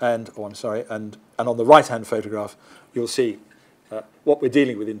 and on the right-hand photograph, you'll see what we're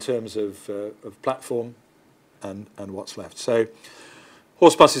dealing with in terms of platform and what's left. So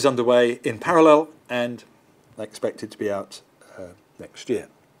horse bus is underway in parallel, and I expect it to be out next year.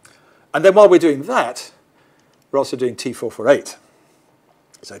 And then while we're doing that, we're also doing T448.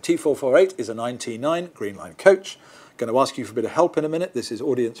 So T448 is a 1909 Green Line coach, going to ask you for a bit of help in a minute. This is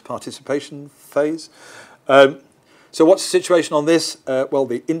audience participation phase. So what's the situation on this? Well,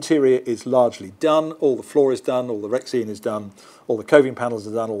 the interior is largely done. All the floor is done. All the Rexine is done. All the coving panels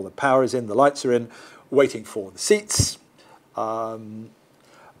are done. All the power is in. The lights are in. Waiting for the seats. And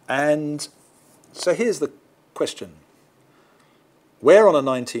so here's the question. Where on a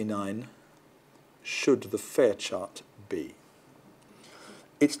 99 should the fare chart be?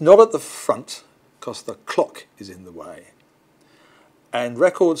 It's not at the front because the clock is in the way. And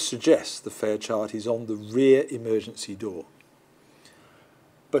records suggest the fare chart is on the rear emergency door.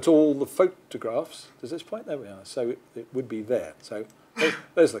 But all the photographs, does this point? There we are. So it would be there. So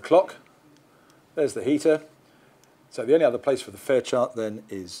there's the clock. There's the heater. So the only other place for the fare chart then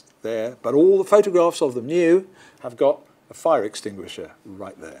is there. But all the photographs of them new have got a fire extinguisher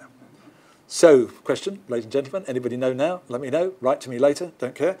right there. So, question, ladies and gentlemen, anybody know now? Let me know. Write to me later.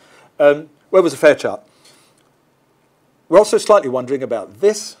 Don't care. Where was the fare chart? We're also slightly wondering about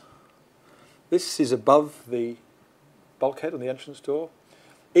this. This is above the bulkhead on the entrance door.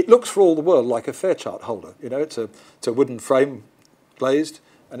 It looks for all the world like a fare chart holder. You know, it's a wooden frame, glazed,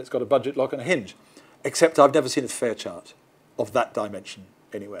 and it's got a budget lock and a hinge. Except I've never seen a fare chart of that dimension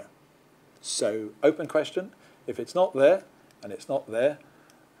anywhere. So, open question. If it's not there, and it's not there,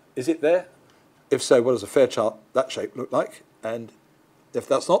 is it there? If so, what does a fare chart that shape look like? And if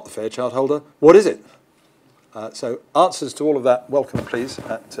that's not the fare chart holder, what is it? So answers to all of that, welcome please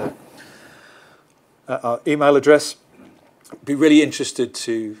at our email address. Be really interested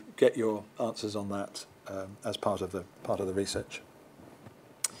to get your answers on that as part of the research.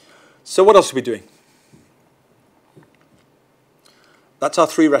 So what else are we doing? That's our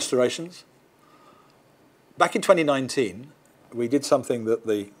 3 restorations. Back in 2019, we did something that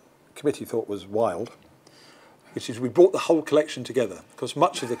the committee thought was wild, which is we brought the whole collection together, because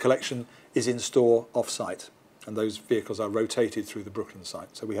much of the collection is in store off-site, and those vehicles are rotated through the Brooklyn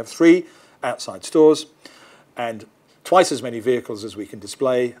site. So we have 3 outside stores, and twice as many vehicles as we can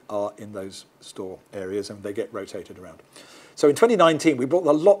display are in those store areas, and they get rotated around. So in 2019, we brought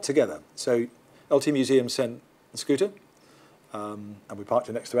a lot together. So LT Museum sent a scooter, and we parked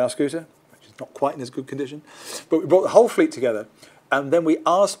it next to our scooter, which is not quite in as good condition. But we brought the whole fleet together, and then we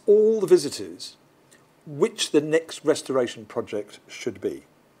asked all the visitors which the next restoration project should be.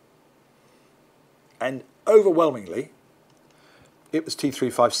 And overwhelmingly, it was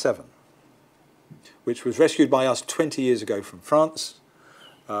T357, which was rescued by us 20 years ago from France.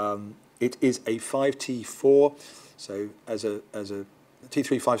 It is a 5T4, so as a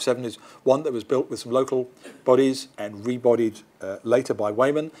T357 is one that was built with some local bodies and rebodied later by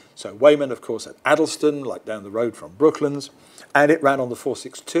Weyman. So Weyman, of course, at Addlestone, like down the road from Brooklands, and it ran on the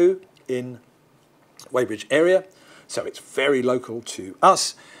 462 in Weybridge area. So it's very local to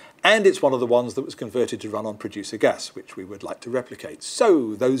us, and it's one of the ones that was converted to run on producer gas, which we would like to replicate.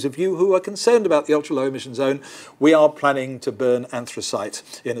 So those of you who are concerned about the ultra-low emission zone, we are planning to burn anthracite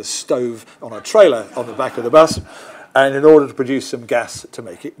in a stove on a trailer on the back of the bus, and in order to produce some gas to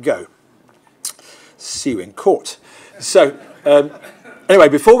make it go. See you in court. So anyway,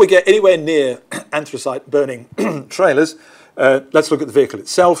 before we get anywhere near anthracite burning trailers, let's look at the vehicle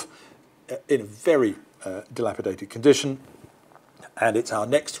itself in a very dilapidated condition, and it's our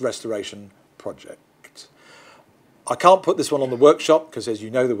next restoration project. I can't put this one on the workshop because, as you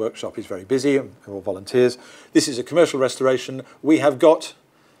know, the workshop is very busy and we're all volunteers. This is a commercial restoration. We have got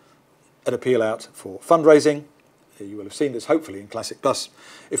an appeal out for fundraising. You will have seen this, hopefully, in Classic Bus.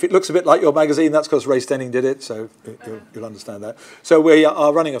 If it looks a bit like your magazine, that's because Ray Stenning did it, so you'll understand that. So we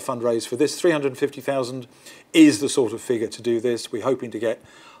are running a fundraise for this. 350,000 is the sort of figure to do this. We're hoping to get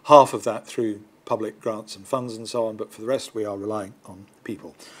half of that through public grants and funds and so on, but for the rest, we are relying on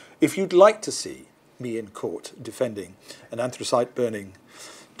people. If you'd like to see me in court defending an anthracite-burning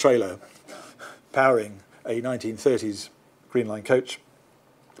trailer powering a 1930s Green Line coach,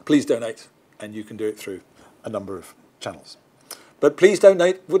 please donate, and you can do it through a number of channels. But please don't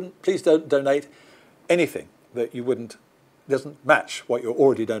donate anything that doesn't match what you're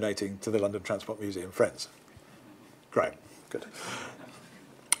already donating to the London Transport Museum Friends. Great, good.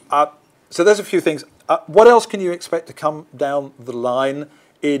 So there's a few things. What else can you expect to come down the line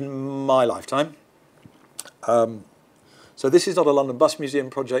in my lifetime? So this is not a London Bus Museum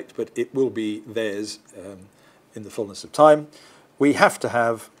project, but it will be theirs in the fullness of time. We have to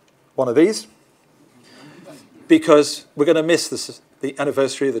have one of these, because we're going to miss the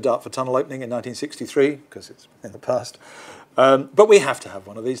anniversary of the Dartford Tunnel opening in 1963, because it's in the past. But we have to have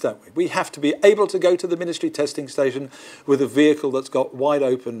one of these, don't we? We have to be able to go to the Ministry testing station with a vehicle that's got wide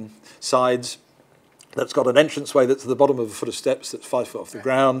open sides, that's got an entranceway that's at the bottom of a foot of steps that's 5 foot off the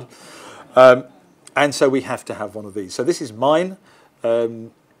ground. And so we have to have one of these. So this is mine,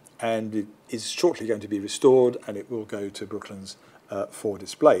 and it is shortly going to be restored, and it will go to Brooklands for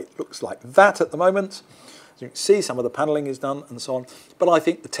display. It looks like that at the moment. As you can see, some of the panelling is done and so on. But I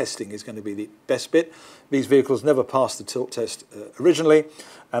think the testing is going to be the best bit. These vehicles never passed the tilt test originally.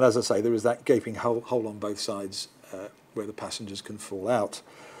 And as I say, there is that gaping hole on both sides where the passengers can fall out.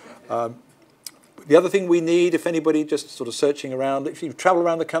 The other thing we need, if anybody just sort of searching around, if you travel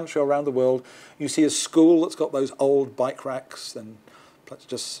around the country or around the world, you see a school that's got those old bike racks, then let's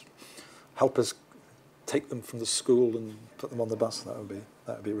just help us take them from the school and put them on the bus. That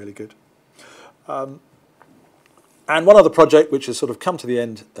would be really good. And one other project which has sort of come to the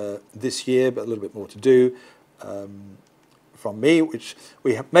end this year, but a little bit more to do from me, which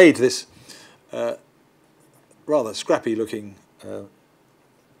we have made this rather scrappy-looking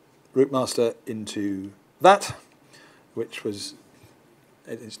Routemaster into that, which was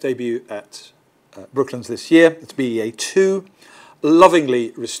its debut at Brooklands this year. It's BEA 2,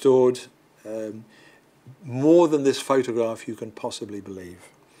 lovingly restored, more than this photograph you can possibly believe.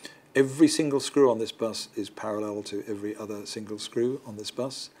 Every single screw on this bus is parallel to every other single screw on this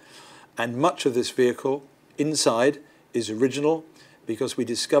bus, and much of this vehicle inside is original because we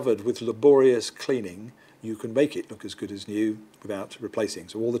discovered with laborious cleaning you can make it look as good as new without replacing.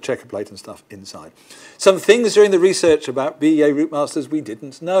 So all the checker plate and stuff inside. Some things during the research about BEA Routemasters we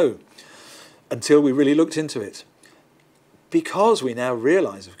didn't know until we really looked into it. Because we now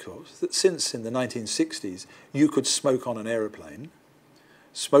realise, of course, that since in the 1960s you could smoke on an aeroplane,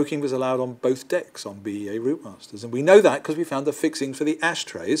 smoking was allowed on both decks on BEA Routemasters. And we know that because we found the fixing for the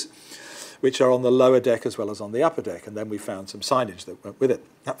ashtrays, which are on the lower deck as well as on the upper deck. And then we found some signage that went with it.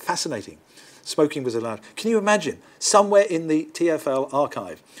 That's fascinating. Smoking was allowed. Can you imagine? Somewhere in the TfL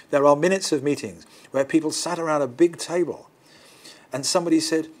archive, there are minutes of meetings where people sat around a big table and somebody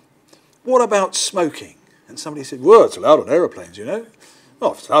said, what about smoking? And somebody said, well, it's allowed on aeroplanes, you know.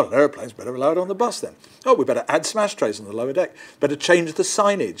 Oh, if it's allowed on aeroplanes, better allow it on the bus then. Oh, we better add some ashtrays on the lower deck. Better change the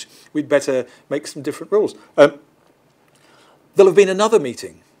signage. We'd better make some different rules. There'll have been another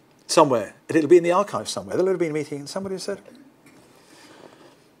meeting somewhere, and it'll be in the archive somewhere. There'll have been a meeting and somebody said,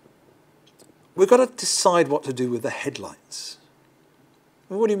 we've got to decide what to do with the headlights.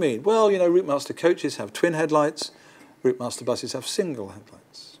 Well, what do you mean? Well, you know, Routemaster coaches have twin headlights, Routemaster buses have single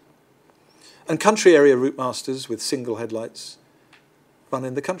headlights. And country area Routemasters with single headlights run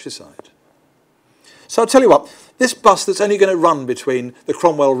in the countryside. So I'll tell you what, this bus that's only going to run between the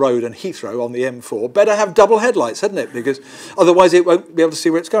Cromwell Road and Heathrow on the M4 better have double headlights, hadn't it? Because otherwise it won't be able to see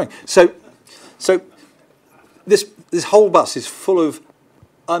where it's going. So this whole bus is full of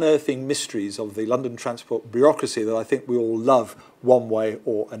unearthing mysteries of the London transport bureaucracy that I think we all love one way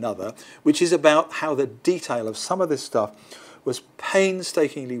or another, which is about how the detail of some of this stuff was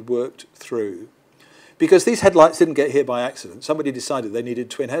painstakingly worked through. Because these headlights didn't get here by accident. Somebody decided they needed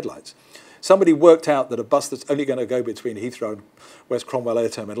twin headlights. Somebody worked out that a bus that's only going to go between Heathrow and West Cromwell Air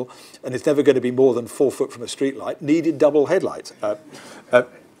Terminal, and it's never going to be more than 4 foot from a street light, needed double headlights.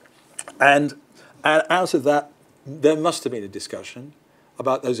 And out of that, there must have been a discussion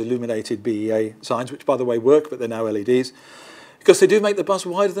about those illuminated BEA signs, which, by the way, work, but they're now LEDs, because they do make the bus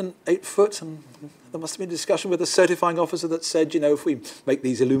wider than 8 foot, and there must have been a discussion with a certifying officer that said, you know, if we make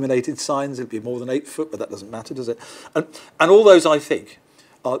these illuminated signs, it'll be more than 8 foot, but that doesn't matter, does it? And all those, I think,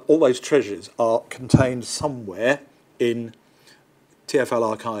 all those treasures are contained somewhere in TfL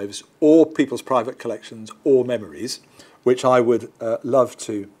archives or people's private collections or memories, which I would love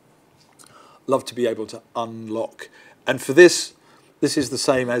to be able to unlock. And for this is the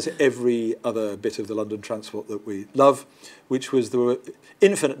same as every other bit of the London transport that we love, which was there were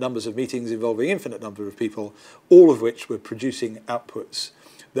infinite numbers of meetings involving infinite number of people, all of which were producing outputs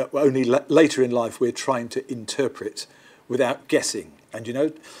that were only later in life we're trying to interpret without guessing. And you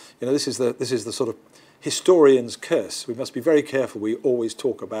know, this is the sort of historian's curse. We must be very careful. We always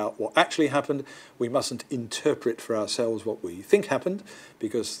talk about what actually happened. We mustn't interpret for ourselves what we think happened,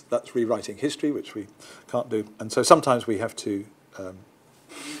 because that's rewriting history, which we can't do. And so sometimes we have to.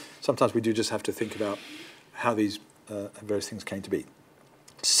 Sometimes we do just have to think about how these various things came to be.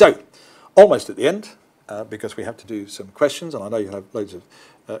 So, almost at the end, because we have to do some questions, and I know you have loads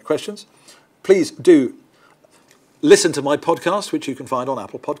of questions. Please do listen to my podcast, which you can find on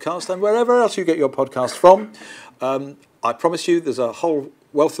Apple Podcast and wherever else you get your podcasts from. I promise you there's a whole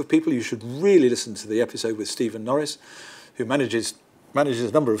wealth of people. You should really listen to the episode with Stephen Norris, who manages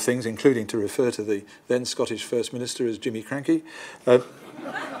a number of things, including to refer to the then Scottish First Minister as Jimmy Cranky.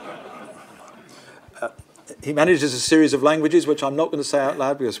 He manages a series of languages, which I'm not going to say out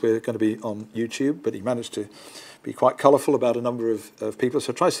loud because we're going to be on YouTube, but he managed to be quite colourful about a number of people.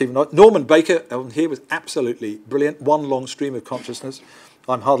 So try Stephen Knight. Norman Baker on here was absolutely brilliant. One long stream of consciousness.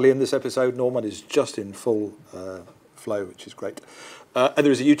 I'm hardly in this episode. Norman is just in full flow, which is great. And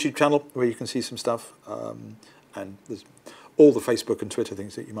there is a YouTube channel where you can see some stuff. And there's all the Facebook and Twitter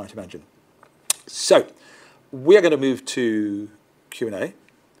things that you might imagine. So we are going to move to Q&A.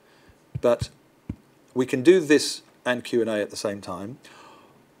 But we can do this and Q&A at the same time.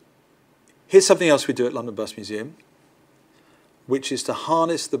 Here's something else we do at London Bus Museum, which is to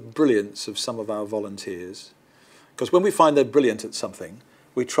harness the brilliance of some of our volunteers. Because when we find they're brilliant at something,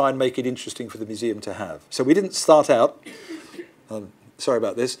 we try and make it interesting for the museum to have. So we didn't start out, sorry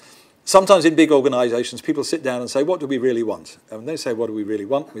about this, sometimes in big organisations people sit down and say, what do we really want? And they say, what do we really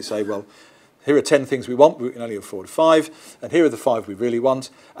want? We say, well, here are 10 things we want, we can only afford 5, and here are the 5 we really want,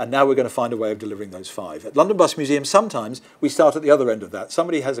 and now we're going to find a way of delivering those 5. At London Bus Museum, sometimes we start at the other end of that.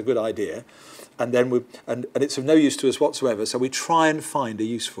 Somebody has a good idea, and then and it's of no use to us whatsoever, so we try and find a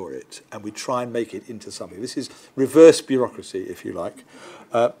use for it, and we try and make it into something. This is reverse bureaucracy, if you like.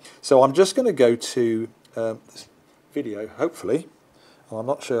 So I'm just going to go to this video, hopefully. Well, I'm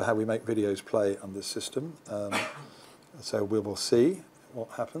not sure how we make videos play on this system, so we will see what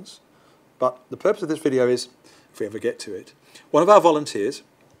happens. But the purpose of this video is, if we ever get to it, one of our volunteers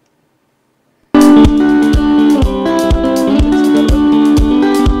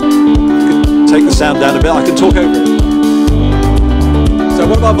take the sound down a bit, I can talk over it. So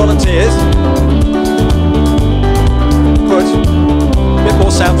one of our volunteers put a bit more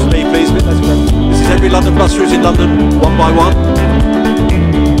sound for me, please. This is every London bus route in London, one by one.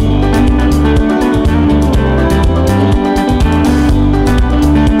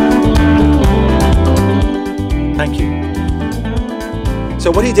 Thank you. So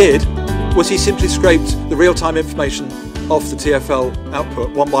what he did was he simply scraped the real-time information off the TfL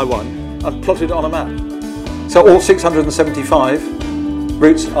output one by one and plotted it on a map. So all 675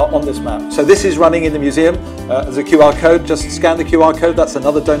 routes are on this map. So this is running in the museum as a QR code. Just scan the QR code. That's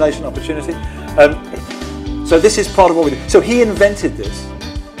another donation opportunity. So this is part of what we do. So he invented this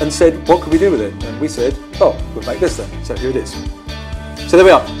and said, what could we do with it? And we said, oh, we'll make this then. So here it is. So there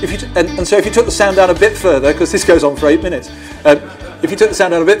we are. And so if you took the sound down a bit further, because this goes on for 8 minutes, if you took the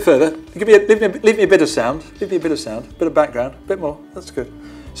sound down a bit further, leave me a bit of sound, a bit of background, a bit more. That's good.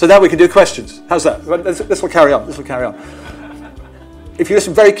 So now we can do questions. How's that? This will carry on. If you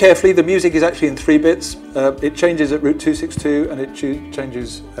listen very carefully, the music is actually in 3 bits. It changes at route 262 and it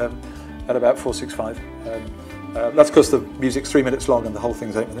changes at about 465. That's because the music's 3 minutes long and the whole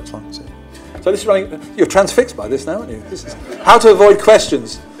thing's 8 minutes long. So this is running. You're transfixed by this now, aren't you? This is how to avoid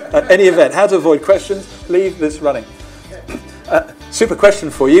questions at any event. How to avoid questions. Leave this running. Super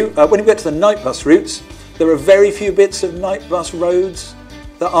question for you. When you get to the night bus routes, there are very few bits of night bus roads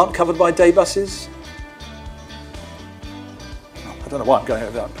that aren't covered by day buses. I don't know why I'm going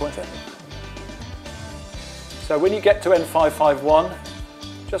over that point. So when you get to N551,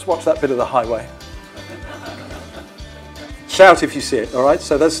 just watch that bit of the highway. Shout if you see it, all right?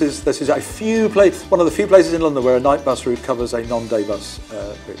 So this is a one of the few places in London where a night bus route covers a non-day bus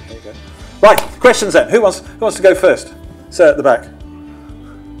route. There you go. Right, questions then. Who wants to go first? Sir at the back.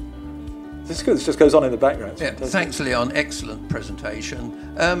 This is good. This just goes on in the background. Yeah, thanks, Leon. Excellent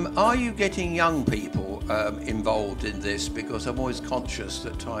presentation. Are you getting young people involved in this? Because I'm always conscious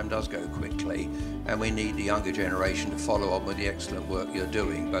that time does go quickly and we need the younger generation to follow on with the excellent work you're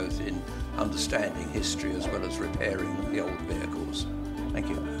doing, both in understanding history as well as repairing the old vehicles. Thank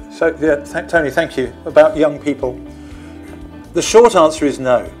you. So, yeah, Tony, thank you. About young people. The short answer is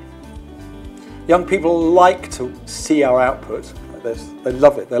no. Young people like to see our output. They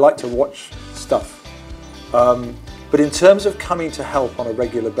love it. They like to watch stuff. But in terms of coming to help on a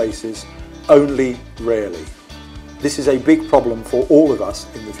regular basis, only rarely. This is a big problem for all of us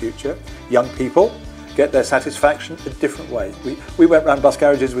in the future. Young people get their satisfaction a different way. We went round bus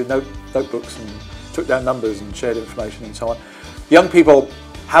garages with notebooks and took down numbers and shared information and so on. Young people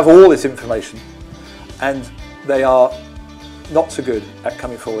have all this information and they are not so good at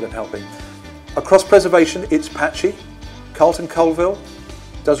coming forward and helping. Across preservation, it's patchy. Carlton Colville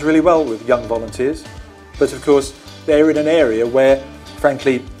does really well with young volunteers, but of course they're in an area where,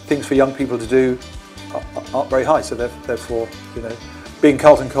 frankly, things for young people to do aren't very high. So therefore, you know, being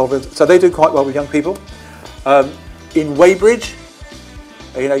Carlton Colville, so they do quite well with young people. In Weybridge,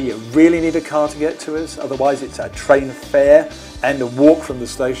 you know, you really need a car to get to us. Otherwise, it's a train fare and a walk from the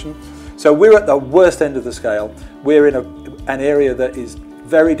station. So we're at the worst end of the scale. We're in an area that is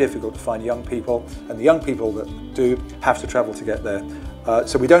very difficult to find young people, and the young people that do have to travel to get there.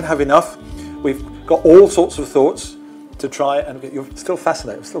 So we don't have enough. We've got all sorts of thoughts to try and get. You're still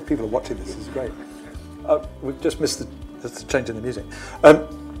fascinated. Still people are watching this. This is great. we've just missed the change in the music.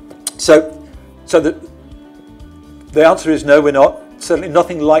 So the answer is no, we're not. Certainly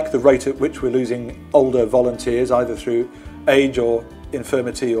nothing like the rate at which we're losing older volunteers, either through age or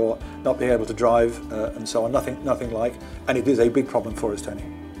infirmity or not being able to drive and so on. Nothing like, and it is a big problem for us, Tony.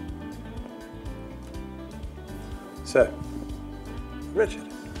 So, Richard,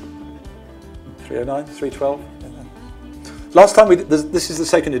 309, 312. Last time this is the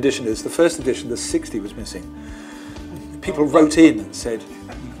second edition. It's the first edition. The 60 was missing. People wrote in and said,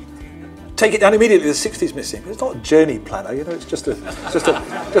 "Take it down immediately. The 60 is missing." It's not a journey planner, you know. It's just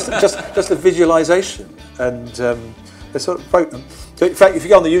a visualization, and they sort of wrote them. So in fact, if you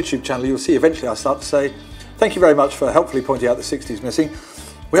go on the YouTube channel, you'll see eventually I start to say, "Thank you very much for helpfully pointing out the 60 is missing.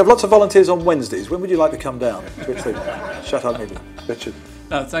 We have lots of volunteers on Wednesdays. When would you like to come down?" To which they shut up immediately. Richard.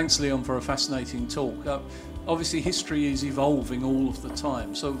 No, thanks, Leon, for a fascinating talk. Obviously, history is evolving all of the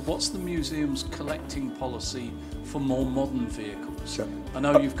time. So what's the museum's collecting policy for more modern vehicles? Sure. I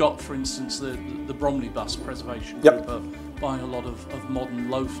know you've got, for instance, the Bromley Bus Preservation Yep. Group are buying a lot of modern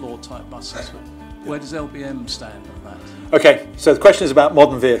low-floor type buses. But where does LBM stand on that? Okay, so the question is about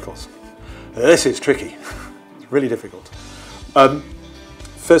modern vehicles. This is tricky, really difficult.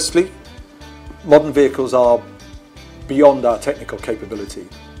 Firstly, modern vehicles are beyond our technical capability,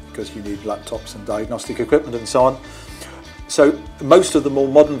 because you need laptops and diagnostic equipment and so on. So most of the more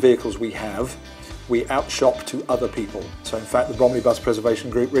modern vehicles we have, we outshop to other people. So in fact, the Bromley Bus Preservation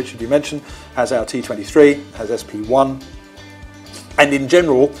Group, Richard, you mentioned, has our T23, has SP1, and in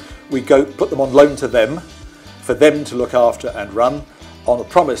general, we go put them on loan to them, for them to look after and run, on a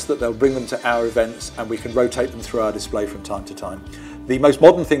promise that they'll bring them to our events and we can rotate them through our display from time to time. The most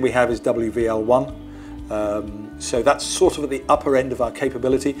modern thing we have is WVL1. So that's sort of at the upper end of our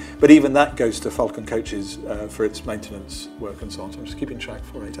capability, but even that goes to Falcon Coaches for its maintenance work and so on. So I'm just keeping track,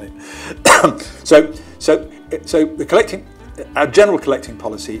 488. So the collecting, our general collecting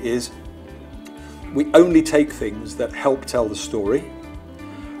policy is we only take things that help tell the story.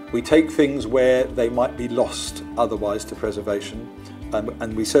 We take things where they might be lost otherwise to preservation,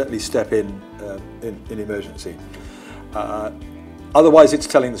 and we certainly step in emergency. Otherwise, it's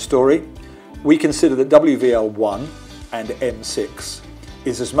telling the story. We consider that WVL1 and M6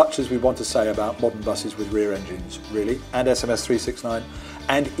 is as much as we want to say about modern buses with rear engines, really, and SMS 369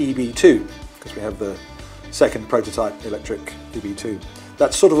 and EB2, because we have the second prototype electric EB2.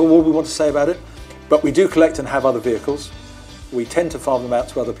 That's sort of all we want to say about it, but we do collect and have other vehicles. We tend to farm them out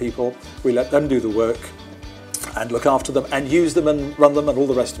to other people. We let them do the work and look after them and use them and run them and all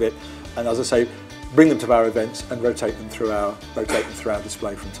the rest of it. And as I say, bring them to our events and rotate them through our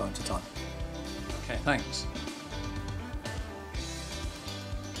display from time to time. Okay, thanks.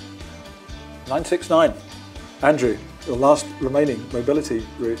 969. Andrew, your last remaining mobility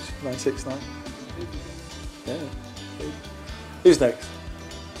route, 969. Yeah. Who's next?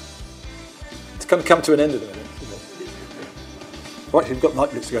 It's going to come to an end in a minute, isn't it? Right, you've got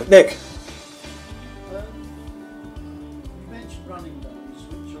night bits to go. Nick. You mentioned running days,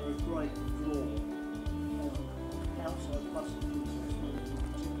 which are a great draw outside buses.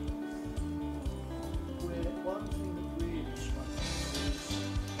 Where one thing that really struck me was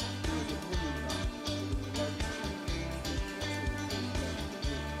there was a woman run with a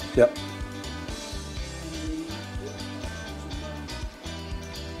Yep.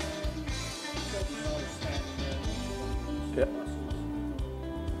 Yep.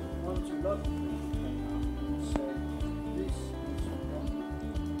 One to local people came up and said,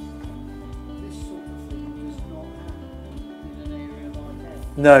 this sort of thing does not happen in an area like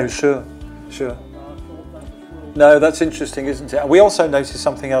that. No, sure. And I thought that was wrong. No, that's interesting, isn't it? And we also noticed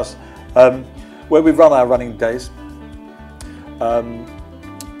something else. Where we run our running days,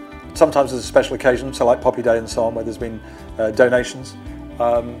 sometimes there's a special occasion, so like Poppy Day and so on, where there's been donations.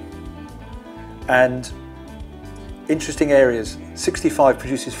 And interesting areas. 65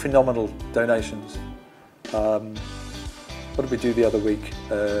 produces phenomenal donations. What did we do the other week?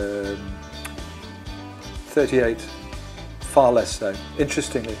 38, far less so.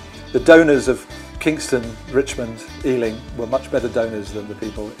 Interestingly, the donors of Kingston, Richmond, Ealing were much better donors than the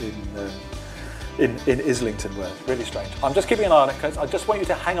people in Islington were. Really strange. I'm just keeping an eye on it, because I just want you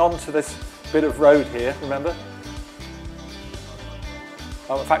to hang on to this bit of road here, remember?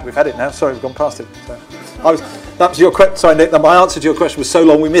 Oh, in fact, we've had it now. Sorry, we've gone past it. So, that was your question. Sorry, Nick, my answer to your question was so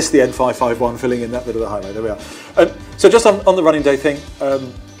long we missed the N551 filling in that bit of the highway. There we are. So just on the running day thing,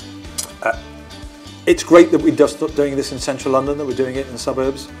 it's great that we're just not doing this in central London, that we're doing it in the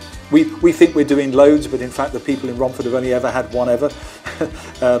suburbs. We think we're doing loads, but in fact the people in Romford have only ever had one ever.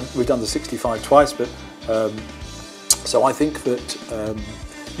 We've done the 65 twice, but so I think that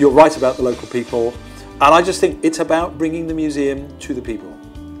you're right about the local people. And I just think it's about bringing the museum to the people.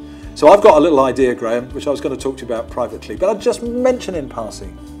 So I've got a little idea, Graham, which I was going to talk to you about privately, but I'll just mention in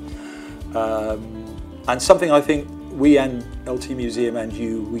passing. And something I think we and LT Museum and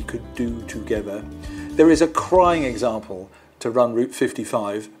you, we could do together. There is a crying example to run Route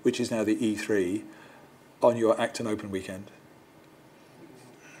 55, which is now the E3, on your Acton Open weekend.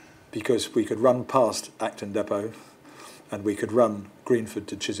 Because we could run past Acton Depot, and we could run Greenford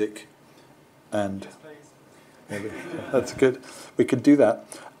to Chiswick, and maybe, that's good. We could do that.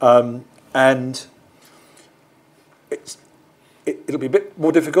 And it'll be a bit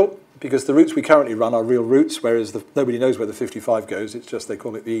more difficult because the routes we currently run are real routes, whereas nobody knows where the 55 goes. It's just they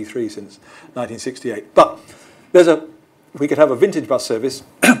call it the E3 since 1968. But we could have a vintage bus service,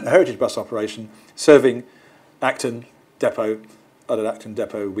 a heritage bus operation, serving Acton Depot at an Acton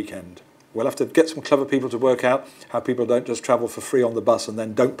Depot weekend. We'll have to get some clever people to work out how people don't just travel for free on the bus and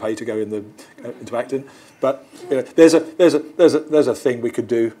then don't pay to go into Acton. But you know, there's a thing we could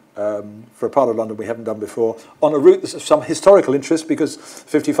do for a part of London we haven't done before on a route that's of some historical interest because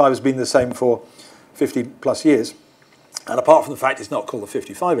 55 has been the same for 50 plus years. And apart from the fact it's not called the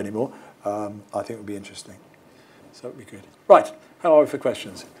 55 anymore, I think it would be interesting. So it would be good. Right, how are we for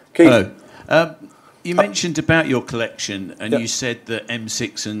questions? Keith? Hello. You mentioned about your collection, and you said that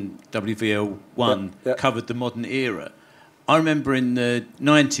M6 and WVL1 covered the modern era. I remember in the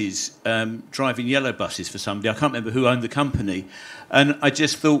 90s driving yellow buses for somebody. I can't remember who owned the company. And I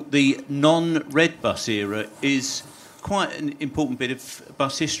just thought the non-red bus era is quite an important bit of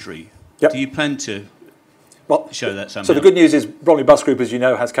bus history. Yep. Do you plan to show that somehow? So the good news is Bromley Bus Group, as you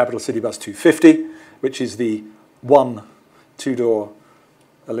know, has Capital City Bus 250, which is the one two-door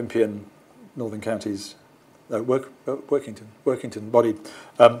Olympian Northern Counties Workington bodied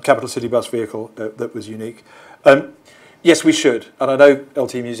Capital City Bus vehicle that was unique. Yes, we should. And I know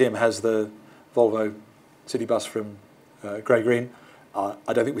LT Museum has the Volvo City Bus from Grey Green.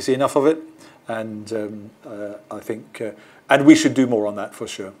 I don't think we see enough of it. And I think, and we should do more on that for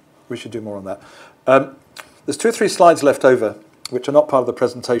sure. We should do more on that. There's 2 or 3 slides left over, which are not part of the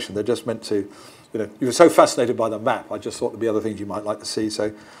presentation. They're just meant to, you know, you were so fascinated by the map. I just thought there'd be other things you might like to see.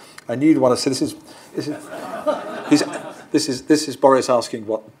 So I knew you'd want to see. This is Boris asking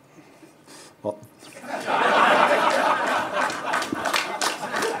what.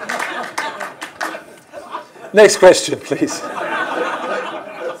 Next question, please.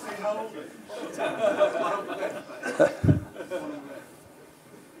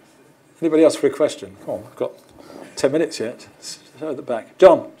 Anybody else for a question? Come on, I've got 10 minutes yet. So at the back.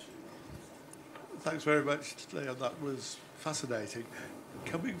 John. Thanks very much, Leon. That was fascinating.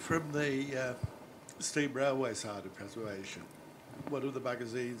 Coming from the steam railway side of preservation, one of the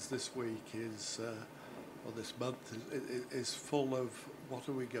magazines this week is, or this month, is full of what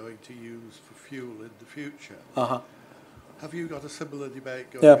are we going to use for fuel in the future. Have you got a similar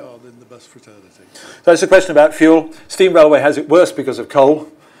debate going on in the bus fraternity? So it's a question about fuel. Steam railway has it worse because of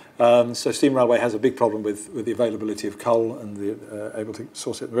coal. So steam railway has a big problem with the availability of coal and the able to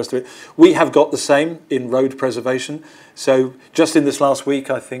source it and the rest of it. We have got the same in road preservation. So just in this last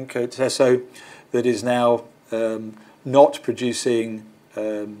week, I think it's Esso that is now not producing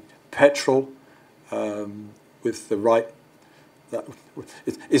petrol with the right.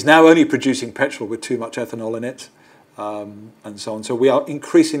 It is now only producing petrol with too much ethanol in it. And so on. So we are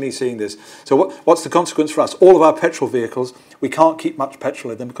increasingly seeing this. So what's the consequence for us? All of our petrol vehicles, we can't keep much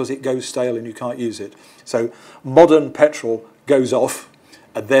petrol in them because it goes stale and you can't use it. So modern petrol goes off,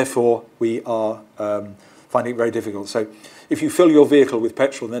 and therefore we are finding it very difficult. So if you fill your vehicle with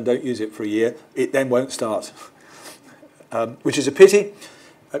petrol and then don't use it for a year, it then won't start, which is a pity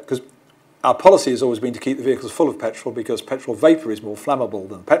because our policy has always been to keep the vehicles full of petrol because petrol vapour is more flammable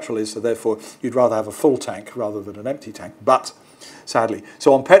than petrol is, so therefore you'd rather have a full tank rather than an empty tank. But sadly,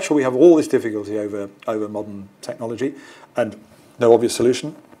 so on petrol we have all this difficulty over modern technology and no obvious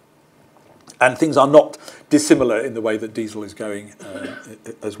solution. And things are not dissimilar in the way that diesel is going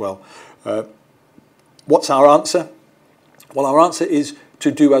as well. What's our answer? Well, our answer is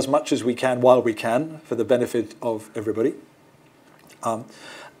to do as much as we can while we can for the benefit of everybody.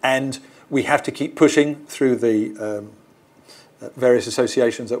 And we have to keep pushing through the various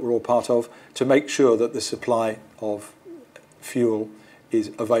associations that we're all part of to make sure that the supply of fuel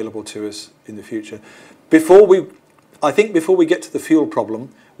is available to us in the future. I think before we get to the fuel problem,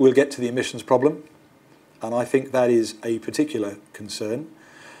 we'll get to the emissions problem, and I think that is a particular concern.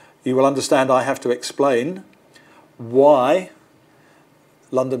 You will understand I have to explain why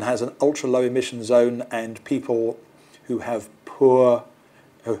London has an ultra-low emission zone and people who have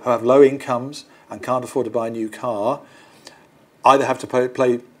low incomes and can't afford to buy a new car either have to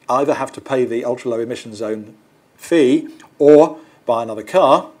either have to pay the ultra-low emission zone fee or buy another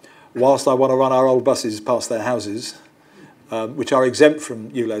car, whilst I want to run our old buses past their houses, which are exempt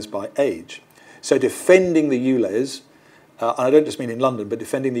from ULEZ by age. So defending the ULEZ, and I don't just mean in London, but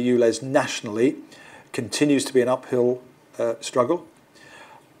defending the ULEZ nationally continues to be an uphill struggle.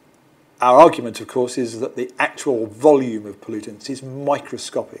 Our argument, of course, is that the actual volume of pollutants is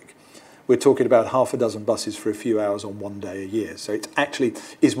microscopic. We're talking about half a dozen buses for a few hours on one day a year. So it actually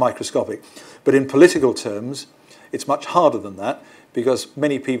is microscopic. But in political terms, it's much harder than that, because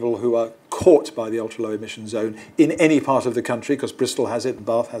many people who are caught by the ultra-low emission zone in any part of the country, because Bristol has it and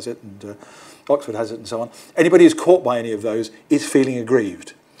Bath has it and Oxford has it and so on, anybody who's caught by any of those is feeling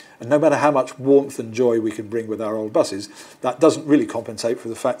aggrieved. And no matter how much warmth and joy we can bring with our old buses, that doesn't really compensate for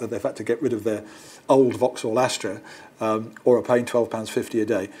the fact that they've had to get rid of their old Vauxhall Astra or are paying £12.50 a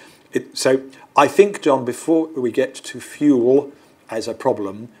day. So I think, John, before we get to fuel as a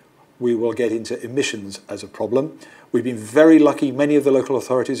problem, we will get into emissions as a problem. We've been very lucky. Many of the local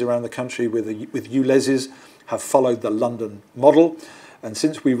authorities around the country with ULEZs have followed the London model. And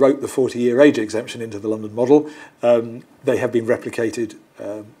since we wrote the 40-year age exemption into the London model, they have been replicated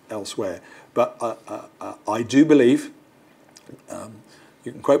elsewhere. But I do believe,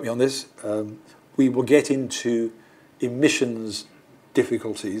 you can quote me on this, we will get into emissions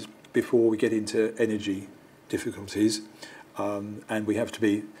difficulties before we get into energy difficulties. And we have to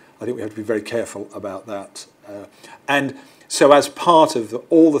be, I think we have to be very careful about that. And so as part of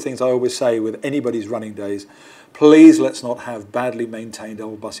all the things I always say with anybody's running days, please let's not have badly maintained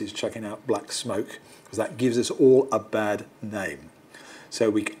old buses chucking out black smoke, because that gives us all a bad name. So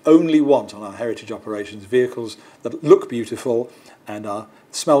we only want on our heritage operations vehicles that look beautiful and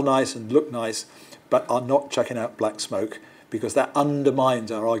smell nice and look nice, but are not chucking out black smoke, because that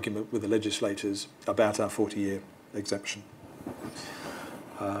undermines our argument with the legislators about our 40-year exemption.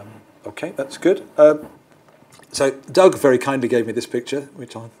 Okay, that's good. So Doug very kindly gave me this picture,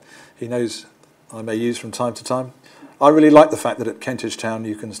 which he knows I may use from time to time. I really like the fact that at Kentish Town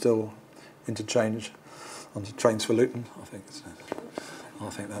you can still interchange onto trains for Luton. I think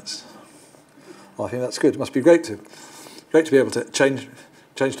that's good. It must be great to be able to change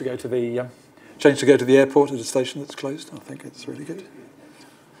to go to the airport at a station that's closed. I think it's really good.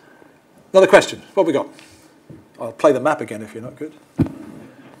 Another question. What have we got? I'll play the map again if you're not good.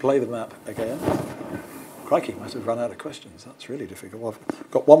 Play the map again. Crikey, must have run out of questions. That's really difficult. Well, I've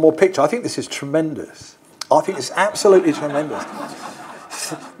got one more picture. I think this is tremendous. I think it's absolutely tremendous.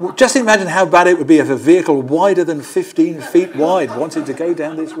 Just imagine how bad it would be if a vehicle wider than 15 feet wide wanted to go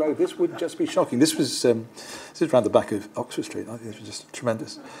down this road. This would just be shocking. This is around the back of Oxford Street. I think this was just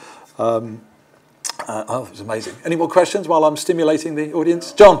tremendous. Oh, it was amazing. Any more questions while I'm stimulating the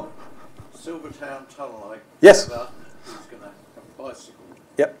audience? John? Silvertown Tunnel, yes. Who's going to have a bicycle?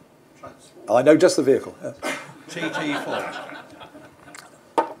 Yep. Transport. I know just the vehicle. Yes. TT4.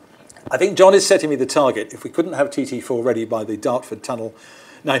 I think John is setting me the target. If we couldn't have TT4 ready by the Dartford Tunnel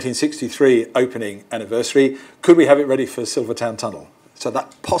 1963 opening anniversary, could we have it ready for Silvertown Tunnel? So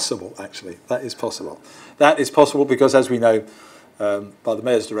that's possible, actually. That is possible. That is possible because, as we know, by the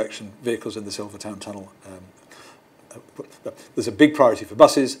Mayor's direction, vehicles in the Silvertown Tunnel, there's a big priority for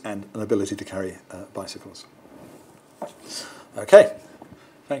buses and an ability to carry bicycles. Okay.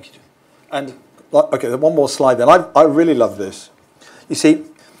 Thank you. And, okay, one more slide then. I really love this. You see,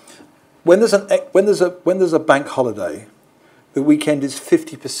 when there's a bank holiday, the weekend is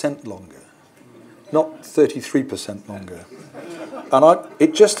 50% longer, not 33% longer. And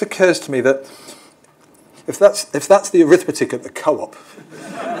it just occurs to me that if that's the arithmetic at the co-op,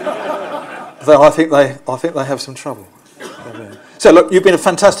 then I think they have some trouble. So look, you've been a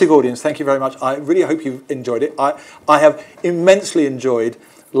fantastic audience. Thank you very much. I really hope you've enjoyed it. I have immensely enjoyed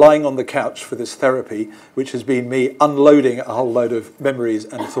lying on the couch for this therapy, which has been me unloading a whole load of memories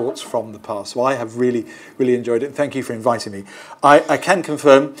and thoughts from the past. So I have really, really enjoyed it. Thank you for inviting me. I can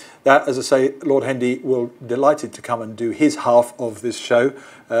confirm that, as I say, Lord Hendy will be delighted to come and do his half of this show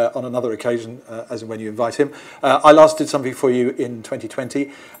on another occasion, as and when you invite him. I last did something for you in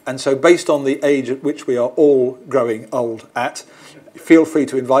 2020, and so based on the age at which we are all growing old at, feel free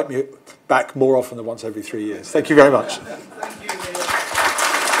to invite me back more often than once every 3 years. Thank you very much. Thank you.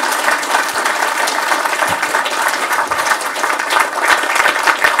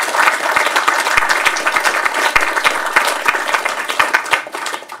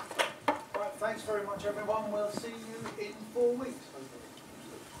 Thanks very much, everyone. We'll see you in 4 weeks.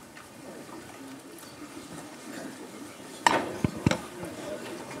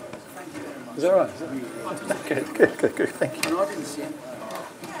 Is that right? Good. Thank you. And I didn't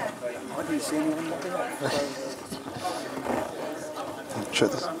see anyone looking up.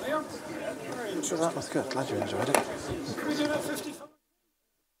 So that was good. Glad you enjoyed it.